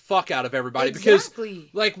harry the fuck out of everybody. Exactly.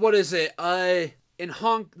 Because, like, what is it? In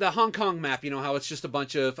the Hong Kong map, you know, how it's just a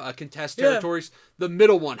bunch of contest territories. The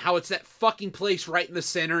middle one, how it's that fucking place right in the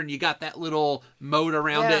center, and you got that little moat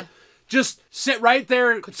around it. Just sit right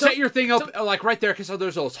there, set your thing up, like, right there, because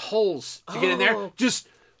there's those holes to get in there. Just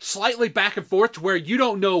slightly back and forth to where you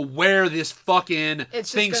don't know where this fucking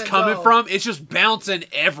thing's coming from. It's just bouncing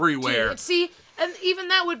everywhere. Dude, see, and even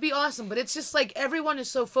that would be awesome, but it's just like everyone is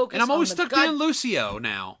so focused on And I'm always stuck being Lucio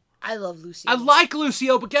now. I love Lucio. I like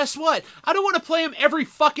Lucio, but guess what? I don't want to play him every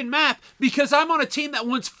fucking map because I'm on a team that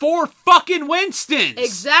wants 4 fucking Winstons.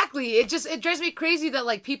 Exactly. It drives me crazy that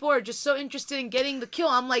like people are just so interested in getting the kill.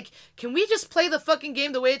 I'm like, can we just play the fucking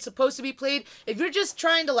game the way it's supposed to be played? If you're just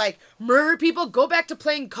trying to like murder people, go back to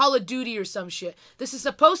playing Call of Duty or some shit. This is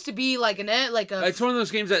supposed to be like It's one of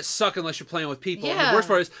those games that suck unless you're playing with people. Yeah. And the worst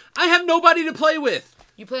part is I have nobody to play with.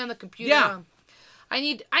 You play on the computer. Yeah. I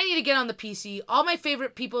need to get on the PC. All my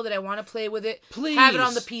favorite people that I want to play with it Please. have it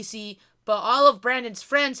on the PC, but all of Brandon's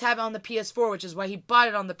friends have it on the PS4, which is why he bought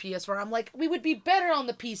it on the PS4. I'm like, we would be better on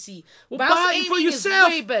the PC. Well, buy it for yourself.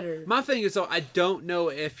 Is way better. My thing is, though, I don't know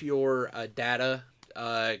if your data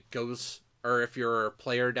goes, or if your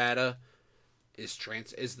player data is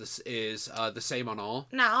the same on all.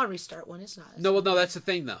 Nah, I'll restart one. It's not. No, that's the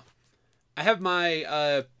thing, though. I have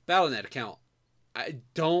my Battle.net account.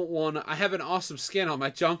 I have an awesome skin on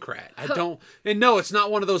my Junkrat. And no, it's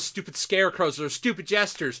not one of those stupid scarecrows or stupid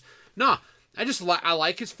jesters. Nah, I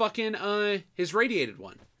like his fucking, his radiated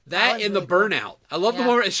one. That and the burnout. I love the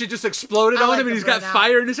one where she just exploded on him and he's got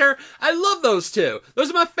fire in his hair. I love those two. Those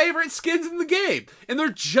are my favorite skins in the game. And they're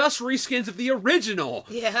just reskins of the original.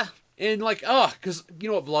 Yeah. And like, because you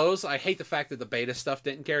know what blows? I hate the fact that the beta stuff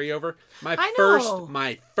didn't carry over. My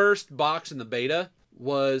first box in the beta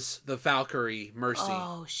was the Valkyrie Mercy.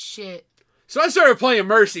 Oh, shit. So I started playing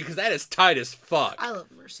Mercy because that is tight as fuck. I love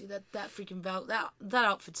Mercy. That freaking that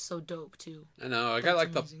outfit's so dope, too. I know. I got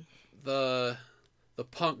like the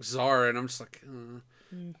punk Zara, and I'm just like,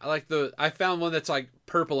 I found one that's like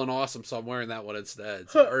purple and awesome, so I'm wearing that one instead.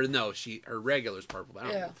 Or no, her regular's purple, but I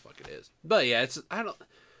don't know what the fuck it is. But yeah,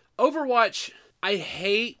 Overwatch, I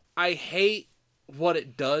hate what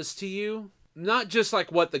it does to you. Not just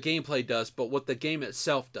like what the gameplay does, but what the game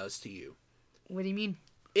itself does to you. What do you mean?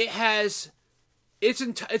 It's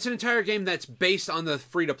an entire game that's based on the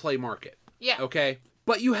free-to-play market. Yeah. Okay?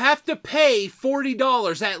 but you have to pay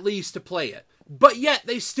 $40 at least to play it. But yet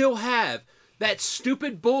they still have that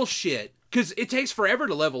stupid bullshit because it takes forever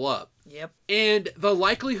to level up. Yep. And the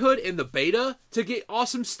likelihood in the beta to get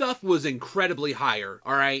awesome stuff was incredibly higher.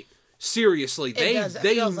 All right. Seriously, they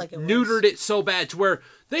neutered it so bad to where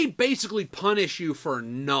they basically punish you for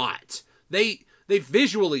not. They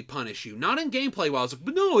visually punish you, not in gameplay wise.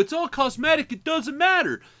 But no, it's all cosmetic. It doesn't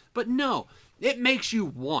matter. But no, it makes you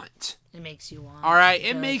want. It makes you want. All right,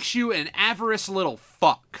 it makes you an avarice little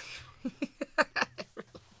fuck. It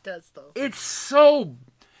does though.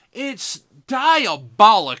 It's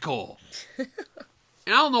diabolical. And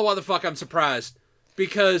I don't know why the fuck I'm surprised.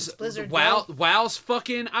 Because WoW's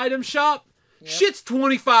fucking item shop, shit's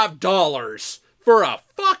 $25 for a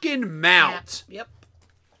fucking mount. Yep.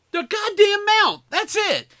 The goddamn mount. That's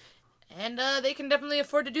it. And they can definitely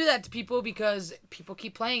afford to do that to people because people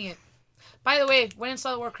keep playing it. By the way, when I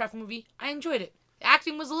saw the Warcraft movie, I enjoyed it. The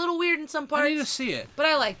acting was a little weird in some parts. I need to see it. But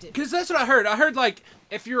I liked it. Because that's what I heard. I heard, like,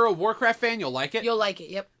 if you're a Warcraft fan, you'll like it. You'll like it,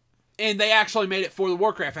 yep. And they actually made it for the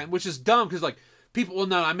Warcraft fan, which is dumb because, like, people, well,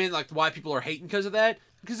 no, I mean, like, why people are hating because of that.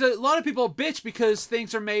 Because a lot of people bitch because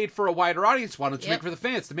things are made for a wider audience. Why don't you make it for the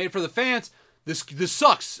fans? They made it for the fans. This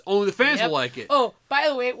sucks. Only the fans will like it. Oh, by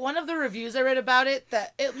the way, one of the reviews I read about it,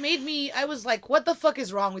 that it made me, I was like, what the fuck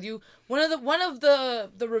is wrong with you? One of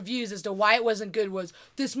the reviews as to why it wasn't good was,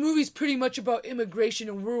 this movie's pretty much about immigration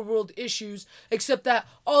and real world issues, except that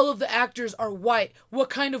all of the actors are white.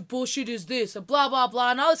 What kind of bullshit is this? And blah, blah,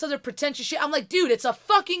 blah, and all this other pretentious shit. I'm like, dude, it's a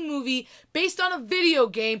fucking movie based on a video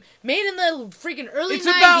game made in the freaking early 90s. It's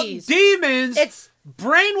about demons. It's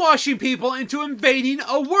brainwashing people into invading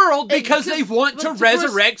a world because they want to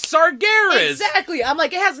resurrect Sargeras. Exactly. I'm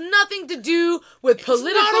like, it has nothing to do with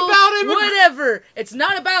political, not about whatever. It's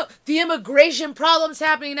not about the immigration problems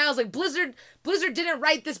happening now. It's like Blizzard didn't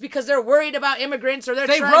write this because they're worried about immigrants or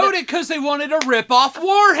they wrote it because they wanted to rip off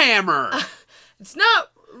Warhammer. It's not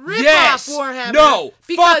rip-off Warhammer. No,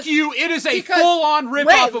 fuck you. It is a full-on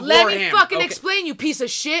rip-off of Warhammer. Let me fucking explain, you piece of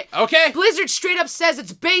shit. Okay. Blizzard straight up says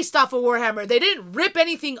it's based off of Warhammer. They didn't rip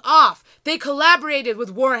anything off. They collaborated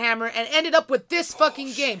with Warhammer and ended up with this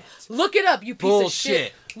fucking game. Look it up, you piece of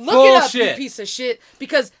shit. Look it up, you piece of shit.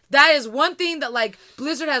 Because that is one thing that, like,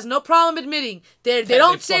 Blizzard has no problem admitting.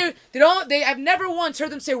 I've never once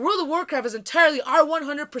heard them say, World of Warcraft is entirely our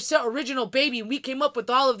 100% original baby and we came up with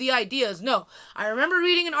all of the ideas. No. I remember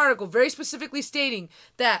reading an article very specifically stating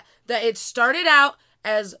that it started out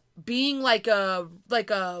as being like a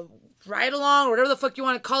ride along or whatever the fuck you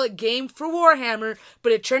want to call it game for Warhammer,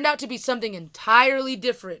 but it turned out to be something entirely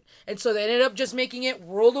different. And so they ended up just making it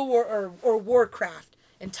World of War or Warcraft.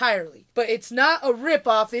 Entirely. But it's not a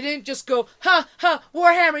rip-off. They didn't just go,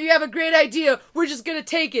 Warhammer, you have a great idea. We're just going to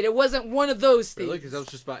take it. It wasn't one of those things. Really? Because that was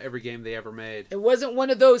just about every game they ever made. It wasn't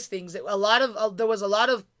one of those things. There was a lot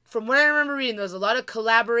of, from what I remember reading, there was a lot of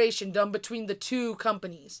collaboration done between the two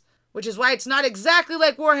companies. Which is why it's not exactly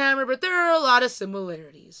like Warhammer, but there are a lot of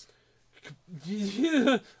similarities.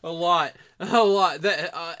 Yeah, a lot.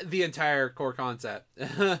 The entire core concept.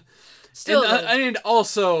 Still, and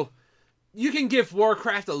also, you can give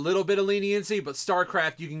Warcraft a little bit of leniency, but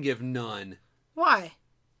StarCraft you can give none. Why?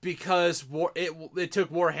 Because it took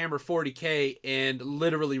Warhammer 40K and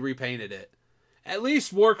literally repainted it. At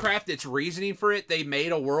least Warcraft, its reasoning for it, they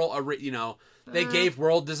made a world, they gave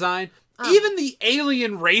world design. Even the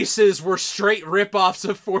alien races were straight ripoffs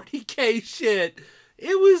of 40K shit.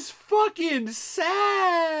 It was fucking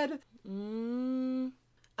sad. I'm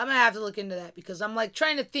gonna have to look into that because I'm like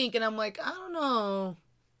trying to think and I'm like, I don't know.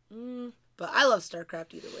 But I love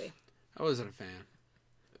StarCraft either way. I wasn't a fan.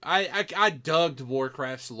 I dug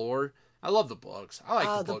Warcraft's lore. I love the books. I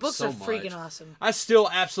like the books so much. The books are freaking awesome. I still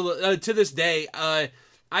absolutely, to this day, I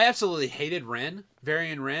absolutely hated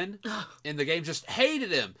Varian Wren, in the game. Just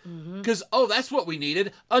hated him. Because, that's what we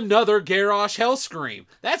needed. Another Garrosh Hellscream.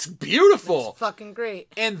 That's beautiful. That's fucking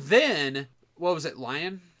great. And then, what was it,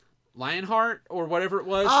 Lionheart? Or whatever it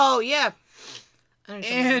was? Oh, yeah.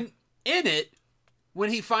 And in it,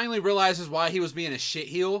 when he finally realizes why he was being a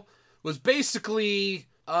shitheel, was basically,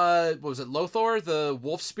 what was it, Lothar, the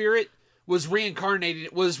wolf spirit, was reincarnating,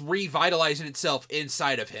 it was revitalizing itself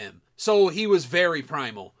inside of him. So he was very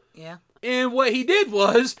primal. Yeah. And what he did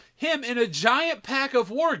was, him and a giant pack of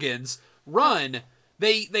Worgans run,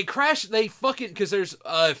 they crash, because there's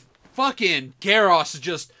fucking Garrosh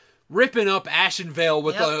just ripping up Ashenvale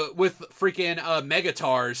with freaking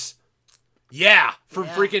Megatars. Yeah.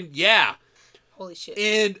 Holy shit.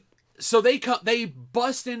 And so they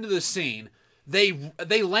bust into the scene. They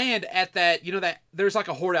land at that, that there's like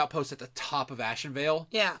a horde outpost at the top of Ashenvale.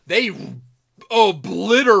 Yeah. They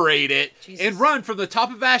obliterate it, Jesus. and run from the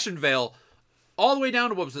top of Ashenvale all the way down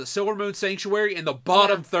to, what was it, Silver Moon Sanctuary, and the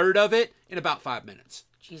bottom third of it in about 5 minutes.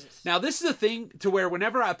 Jesus. Now, this is a thing to where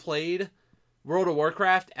whenever I played World of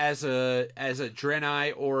Warcraft as a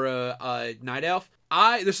Draenei or a Night Elf,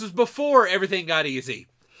 this was before everything got easy.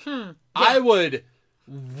 Yeah. I would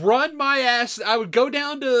run my ass. I would go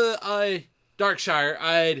down to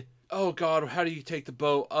Darkshire. Oh God, how do you take the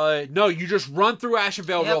boat? No, you just run through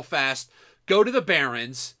Ashenvale real fast. Go to the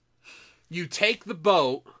Barrens. You take the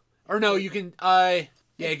boat. Or no, you can, go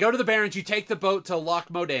to the Barrens. You take the boat to Loch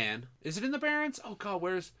Modan. Is it in the Barrens? Oh God,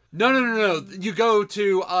 where's... No. You go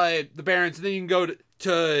to the Barrens, and then you can go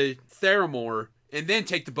to Theramore, and then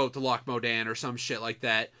take the boat to Loch Modan or some shit like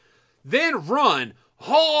that. Then run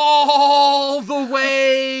all the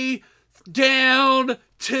way down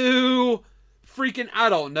to freaking, I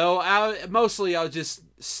don't know. I'll just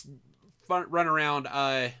run around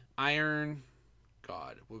Iron...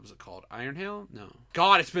 God, what was it called? Ironhill? No.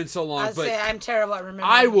 God, it's been so long. I'm terrible at remembering.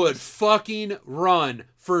 I would fucking run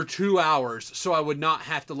for 2 hours so I would not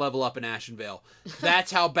have to level up in Ashenvale.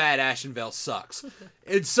 That's how bad Ashenvale sucks.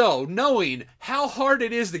 And so, knowing how hard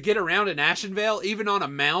it is to get around in Ashenvale, even on a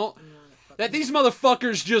mount, that these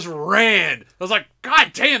motherfuckers just ran. I was like,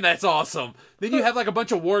 God damn, that's awesome. Then you have like a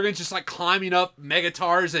bunch of Worgans just like climbing up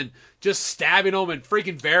Megatars and just stabbing them, and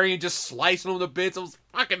freaking Varian just slicing them to bits. It was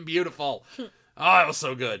fucking beautiful. Oh, it was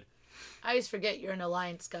so good. I always forget you're an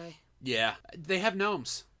Alliance guy. Yeah. They have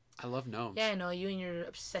gnomes. I love gnomes. Yeah, I know. You and your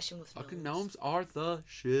obsession with gnomes. Fucking gnomes are the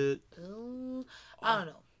shit. I don't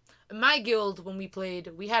know. In my guild, when we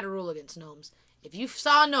played, we had a rule against gnomes. If you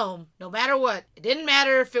saw a gnome, no matter what, it didn't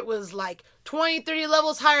matter if it was like 20, 30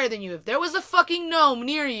 levels higher than you. If there was a fucking gnome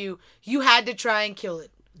near you, you had to try and kill it.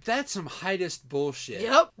 That's some heightest bullshit.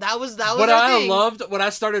 Yep, that was what our I thing. loved when I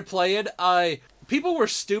started playing, people were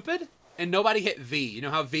stupid and nobody hit V. You know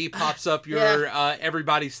how V pops up your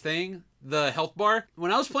everybody's thing, the health bar?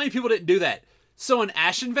 When I was playing, people didn't do that. So in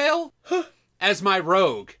Ashenvale, as my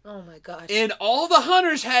rogue. Oh my gosh. And all the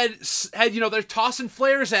hunters had they're tossing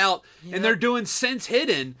flares out and they're doing sense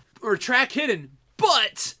hidden or track hidden,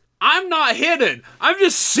 but I'm not hidden. I'm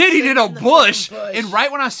just sitting in a bush. And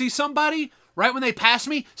right when I see somebody, right when they pass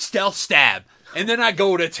me, stealth stab. And then I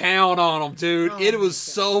go to town on them, dude. It was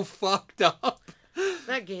so fucked up.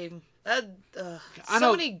 That game.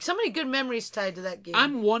 So many good memories tied to that game.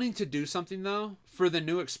 I'm wanting to do something, though, for the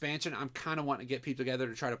new expansion. I'm kind of wanting to get people together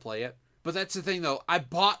to try to play it. But that's the thing, though. I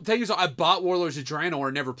bought Warlords of Draenor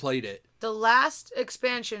and never played it. The last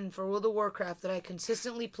expansion for World of Warcraft that I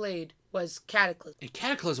consistently played was Cataclysm. And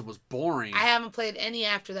Cataclysm was boring. I haven't played any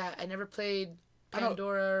after that. I never played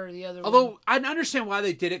Pandora or the other one. Although, I understand why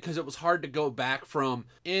they did it, because it was hard to go back from.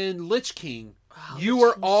 In Lich King, you Lich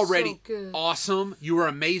were King was already so good. awesome. You were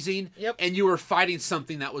amazing. Yep. And you were fighting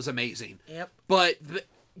something that was amazing. Yep. But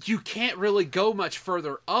you can't really go much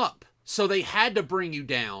further up. So they had to bring you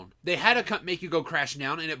down. They had to make you go crashing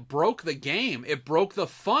down, and it broke the game. It broke the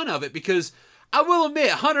fun of it, because I will admit,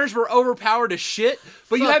 hunters were overpowered as shit,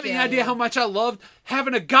 but you have any idea how much I loved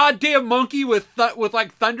having a goddamn monkey with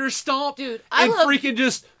like thunder stomp, dude, freaking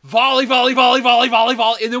just volley,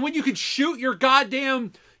 and then when you could shoot your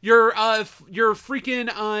goddamn your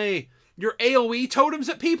freaking your AoE totems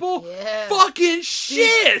at people, fucking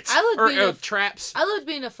shit. Dude, traps. I loved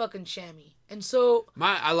being a fucking chamois. And so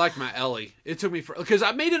I like my Ellie. It took me because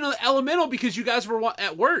I made an elemental because you guys were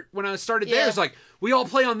at work when I started there. It's like, we all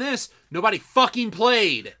play on this. Nobody fucking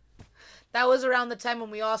played. That was around the time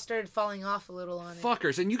when we all started falling off a little on it.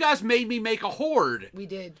 Fuckers. And you guys made me make a horde. We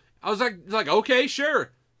did. I was like, okay,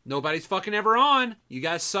 sure. Nobody's fucking ever on. You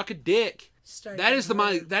guys suck a dick. That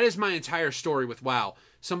is my entire story with WoW.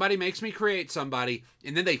 Somebody makes me create somebody,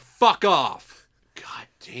 and then they fuck off. God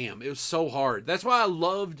damn, it was so hard. That's why I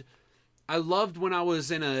loved when I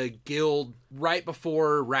was in a guild right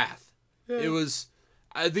before Wrath. It was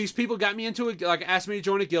these people got me into it, like asked me to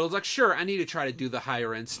join a guild. I was like, sure, I need to try to do the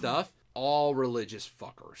higher end stuff. All religious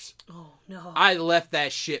fuckers. Oh no. I left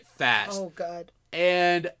that shit fast. Oh god.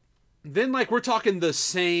 And then like we're talking the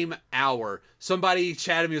same hour, somebody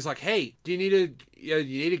chatted me, was like, hey, do you need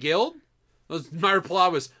a guild? My reply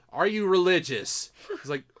was, are you religious? I was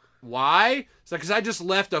like, why? It's like, because I just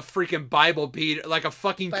left a freaking Bible beat, like a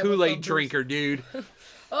fucking Kool-Aid drinker, dude.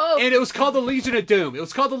 And it was called the Legion of Doom. It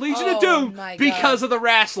was called the Legion of Doom because of the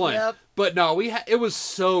wrestling. Yep. But no, it was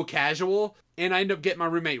so casual, and I ended up getting my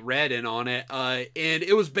roommate Red in on it. And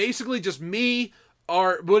it was basically just me.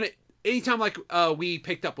 Anytime like we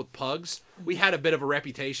picked up with pugs, we had a bit of a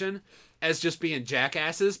reputation as just being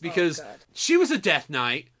jackasses because she was a Death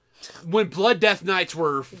Knight when Blood Death Knights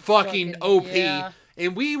were fucking OP. Yeah.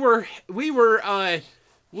 and we were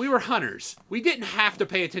hunters. We didn't have to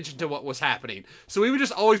pay attention to what was happening. So we would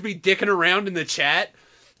just always be dicking around in the chat.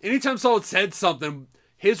 Anytime someone said something,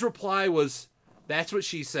 his reply was, "That's what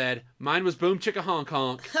she said." Mine was "Boom chicka honk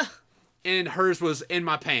honk." And hers was "In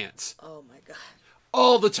my pants." Oh my god.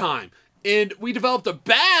 All the time. And we developed a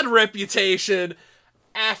bad reputation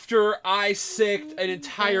after I sicked an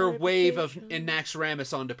entire wave of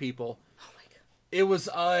Inaxaramus onto people. Oh my god. It was,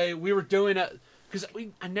 we were doing because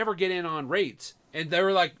I never get in on raids. And they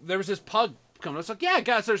were like, there was this pug coming. I was like, yeah,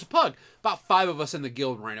 guys, there's a pug. About 5 of us in the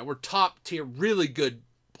guild right now. We're top tier, really good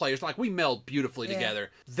players. Like, we meld beautifully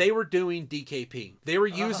together. They were doing DKP. They were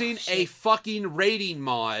using a fucking raiding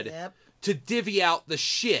mod to divvy out the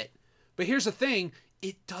shit. But here's the thing.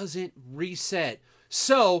 It doesn't reset.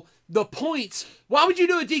 So, the points... Why would you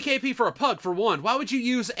do a DKP for a pug, for one? Why would you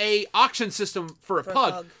use a auction system for a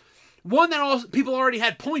pug? One that people already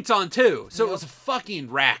had points on, too. So, it was a fucking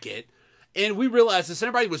racket. And we realized this, and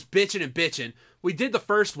everybody was bitching and bitching. We did the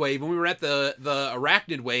first wave, and we were at the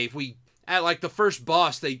arachnid wave. At like the first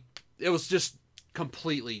boss, it was just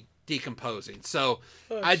completely decomposing. So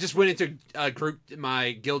I just went into a group,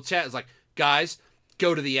 my guild chat. It's like, guys,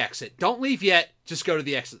 go to the exit. Don't leave yet. Just go to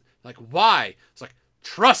the exit. Like, why? It's like,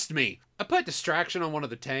 trust me. I put distraction on one of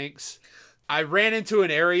the tanks. I ran into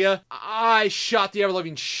an area. I shot the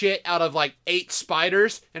ever-living shit out of like 8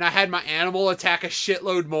 spiders, and I had my animal attack a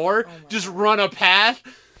shitload more. Just run a path.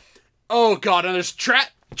 Oh god, and there's trap,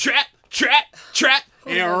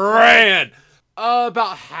 and ran.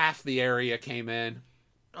 About half the area came in.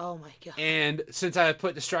 Oh my god. And since I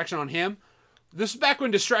put distraction on him, this is back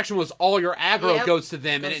when distraction was all your aggro goes to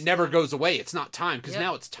them, and it never goes away. It's not timed, because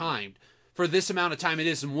now it's timed. For this amount of time it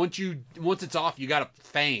is, and once it's off, you gotta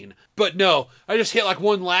feign. But no, I just hit like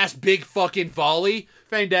one last big fucking volley.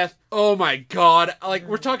 Feign death. Oh my god. Like,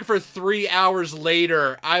 we're talking for 3 hours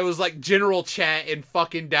later, I was like, general chat in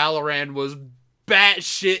fucking Dalaran was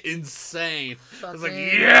batshit insane. I was like,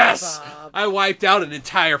 yes! Bob. I wiped out an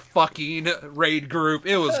entire fucking raid group.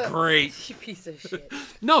 It was great. You piece of shit.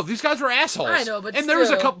 No, these guys were assholes. I know, but and there was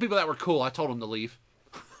a couple people that were cool. I told them to leave.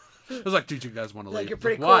 I was like, dude, you guys want to leave? You're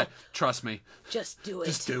pretty cool. Why? Trust me. Just do it.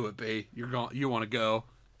 Just do it, B. You want to go.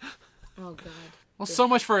 Oh, God. Well, so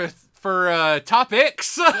much for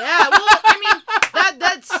topics. Yeah, well, I mean,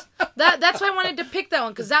 that's why I wanted to pick that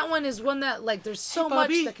one, because that one is one that, like, there's so much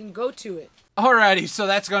that can go to it. Alrighty, so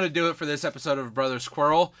that's going to do it for this episode of A Brothers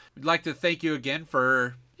Quarrel. We'd like to thank you again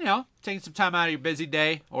for, taking some time out of your busy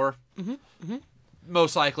day, or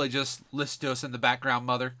most likely just listen to us in the background,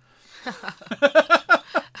 mother.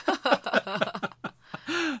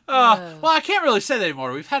 Well, I can't really say that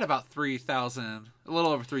anymore. We've had about 3,000, a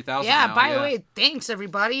little over 3,000 Yeah, now. by the way, thanks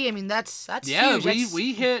everybody. I mean, that's huge.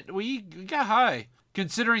 We got high.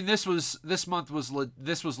 Considering this month was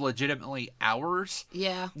legitimately ours.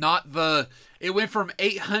 Yeah. It went from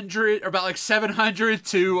 800 or about like 700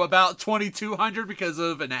 to about 2,200 because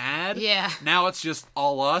of an ad. Yeah. Now it's just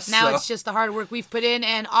all us. Now it's just the hard work we've put in,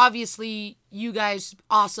 and obviously you guys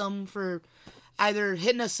awesome for either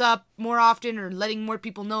hitting us up more often or letting more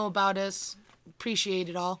people know about us. Appreciate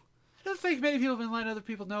it all. I don't think many people have been letting other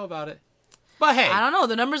people know about it. But hey. I don't know.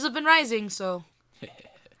 The numbers have been rising, so.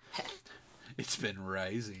 It's been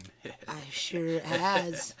rising. I sure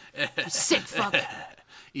has. Sick fuck.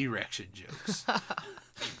 Erection jokes.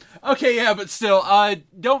 Okay, yeah, but still,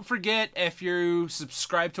 don't forget, if you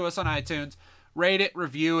subscribe to us on iTunes, rate it,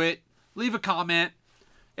 review it, leave a comment.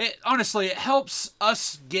 Honestly, it helps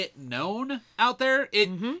us get known out there.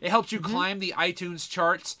 It helps you climb the iTunes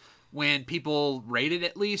charts when people rate it,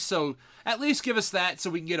 at least. So at least give us that so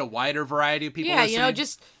we can get a wider variety of people listening.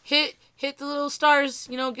 Just hit the little stars.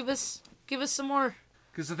 Give us some more.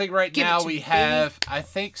 Because I think right now we have, I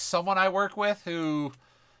think, someone I work with who,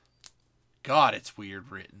 God, it's weird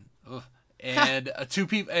written. Ugh. And 2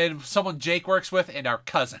 people, and someone Jake works with, and our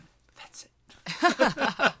cousin. That's it.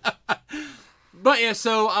 But yeah,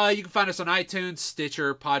 so you can find us on iTunes,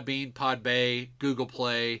 Stitcher, Podbean, Podbay, Google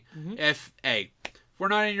Play. If we're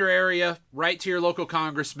not in your area, write to your local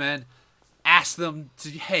congressman. Ask them to,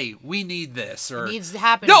 hey, we need this. Or, it needs to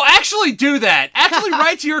happen. No, actually do that. Actually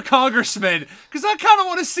write to your congressman. Because I kind of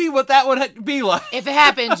want to see what that would be like. If it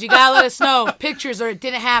happens, you got to let us know. Pictures or it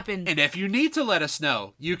didn't happen. And if you need to let us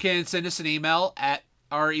know, you can send us an email at,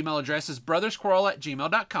 our email address is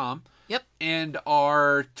brothersquarrel@gmail.com. Yep. And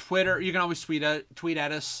our Twitter, you can always tweet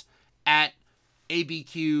at us at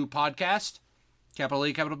ABQ Podcast. Capital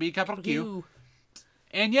E, capital B, capital Q.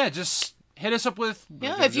 And yeah, just hit us up with...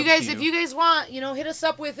 Yeah, if you guys want, hit us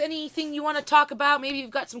up with anything you want to talk about. Maybe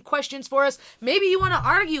you've got some questions for us. Maybe you want to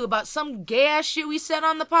argue about some gay-ass shit we said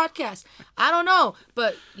on the podcast. I don't know.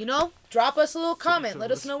 But, drop us a little comment.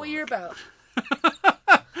 Let us know what you're about.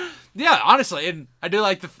 Yeah, honestly, and I do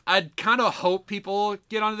like I kind of hope people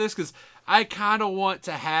get onto this, because I kind of want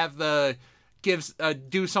to have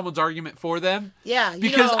do someone's argument for them. Yeah,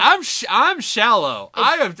 because I'm shallow.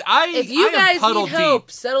 If you guys need help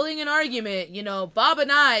deep. settling an argument, Bob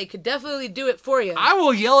and I could definitely do it for you. I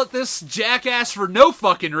will yell at this jackass for no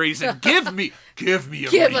fucking reason. Give me a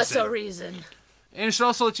reason. Give us a reason. And I should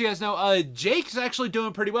also let you guys know, Jake's actually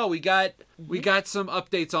doing pretty well. We got some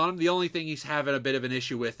updates on him. The only thing he's having a bit of an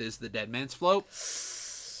issue with is the dead man's float,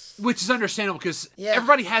 which is understandable, because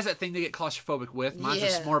everybody has that thing they get claustrophobic with. Mine's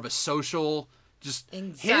just more of a social, just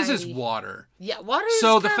anxiety. His is water. Yeah, water is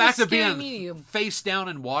so kind the fact of being medium. face down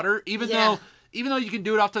in water, even though you can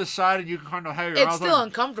do it off to the side and you can kind of have your it's still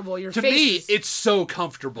uncomfortable. To me, it's so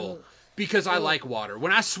comfortable. Ugh. Because I like water.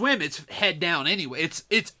 When I swim, it's head down anyway.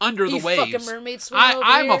 It's under the waves. Fucking mermaid swim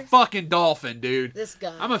I'm a fucking dolphin, dude. This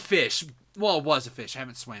guy. I'm a fish. Well, it was a fish. I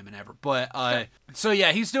haven't swam in ever. But, so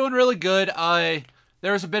yeah, he's doing really good.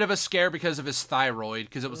 There was a bit of a scare because of his thyroid,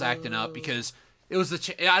 because it was acting up, because it was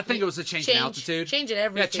I think it was the change in altitude. Change in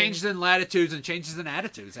everything. Yeah, changes in latitudes and changes in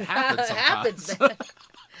attitudes. It happens sometimes. It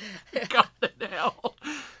happens. God the hell.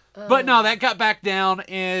 But no, that got back down,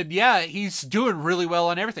 and yeah, he's doing really well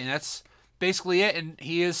on everything. That's basically it, and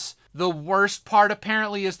he is... The worst part,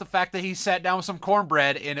 apparently, is the fact that he sat down with some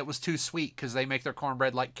cornbread, and it was too sweet, because they make their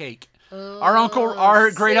cornbread like cake.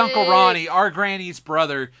 Our great uncle Ronnie, our granny's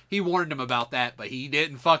brother, he warned him about that, but he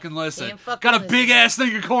didn't fucking listen. Got a big ass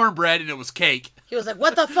thing of cornbread, and it was cake. He was like,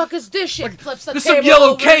 "What the fuck is this shit?" Flips the table some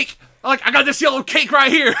yellow over. Cake. I'm like, I got this yellow cake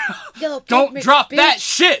right here. Yellow cake Don't mix, drop bitch. that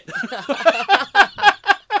shit.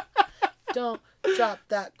 Don't drop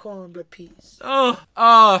that cornbread piece.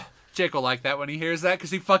 Jake will like that when he hears that,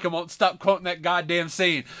 because he fucking won't stop quoting that goddamn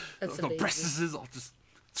saying. That's the amazing. breasts is all just...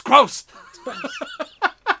 It's gross. It's gross.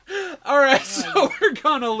 Alright, so we're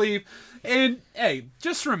gonna leave. And, hey,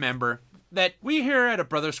 just remember that we here at A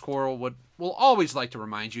Brothers Quarrel will always like to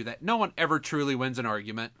remind you that no one ever truly wins an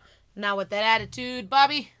argument. Not with that attitude,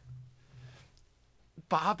 Bobby.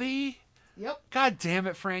 Bobby? Yep. God damn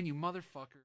it, Fran, you motherfucker.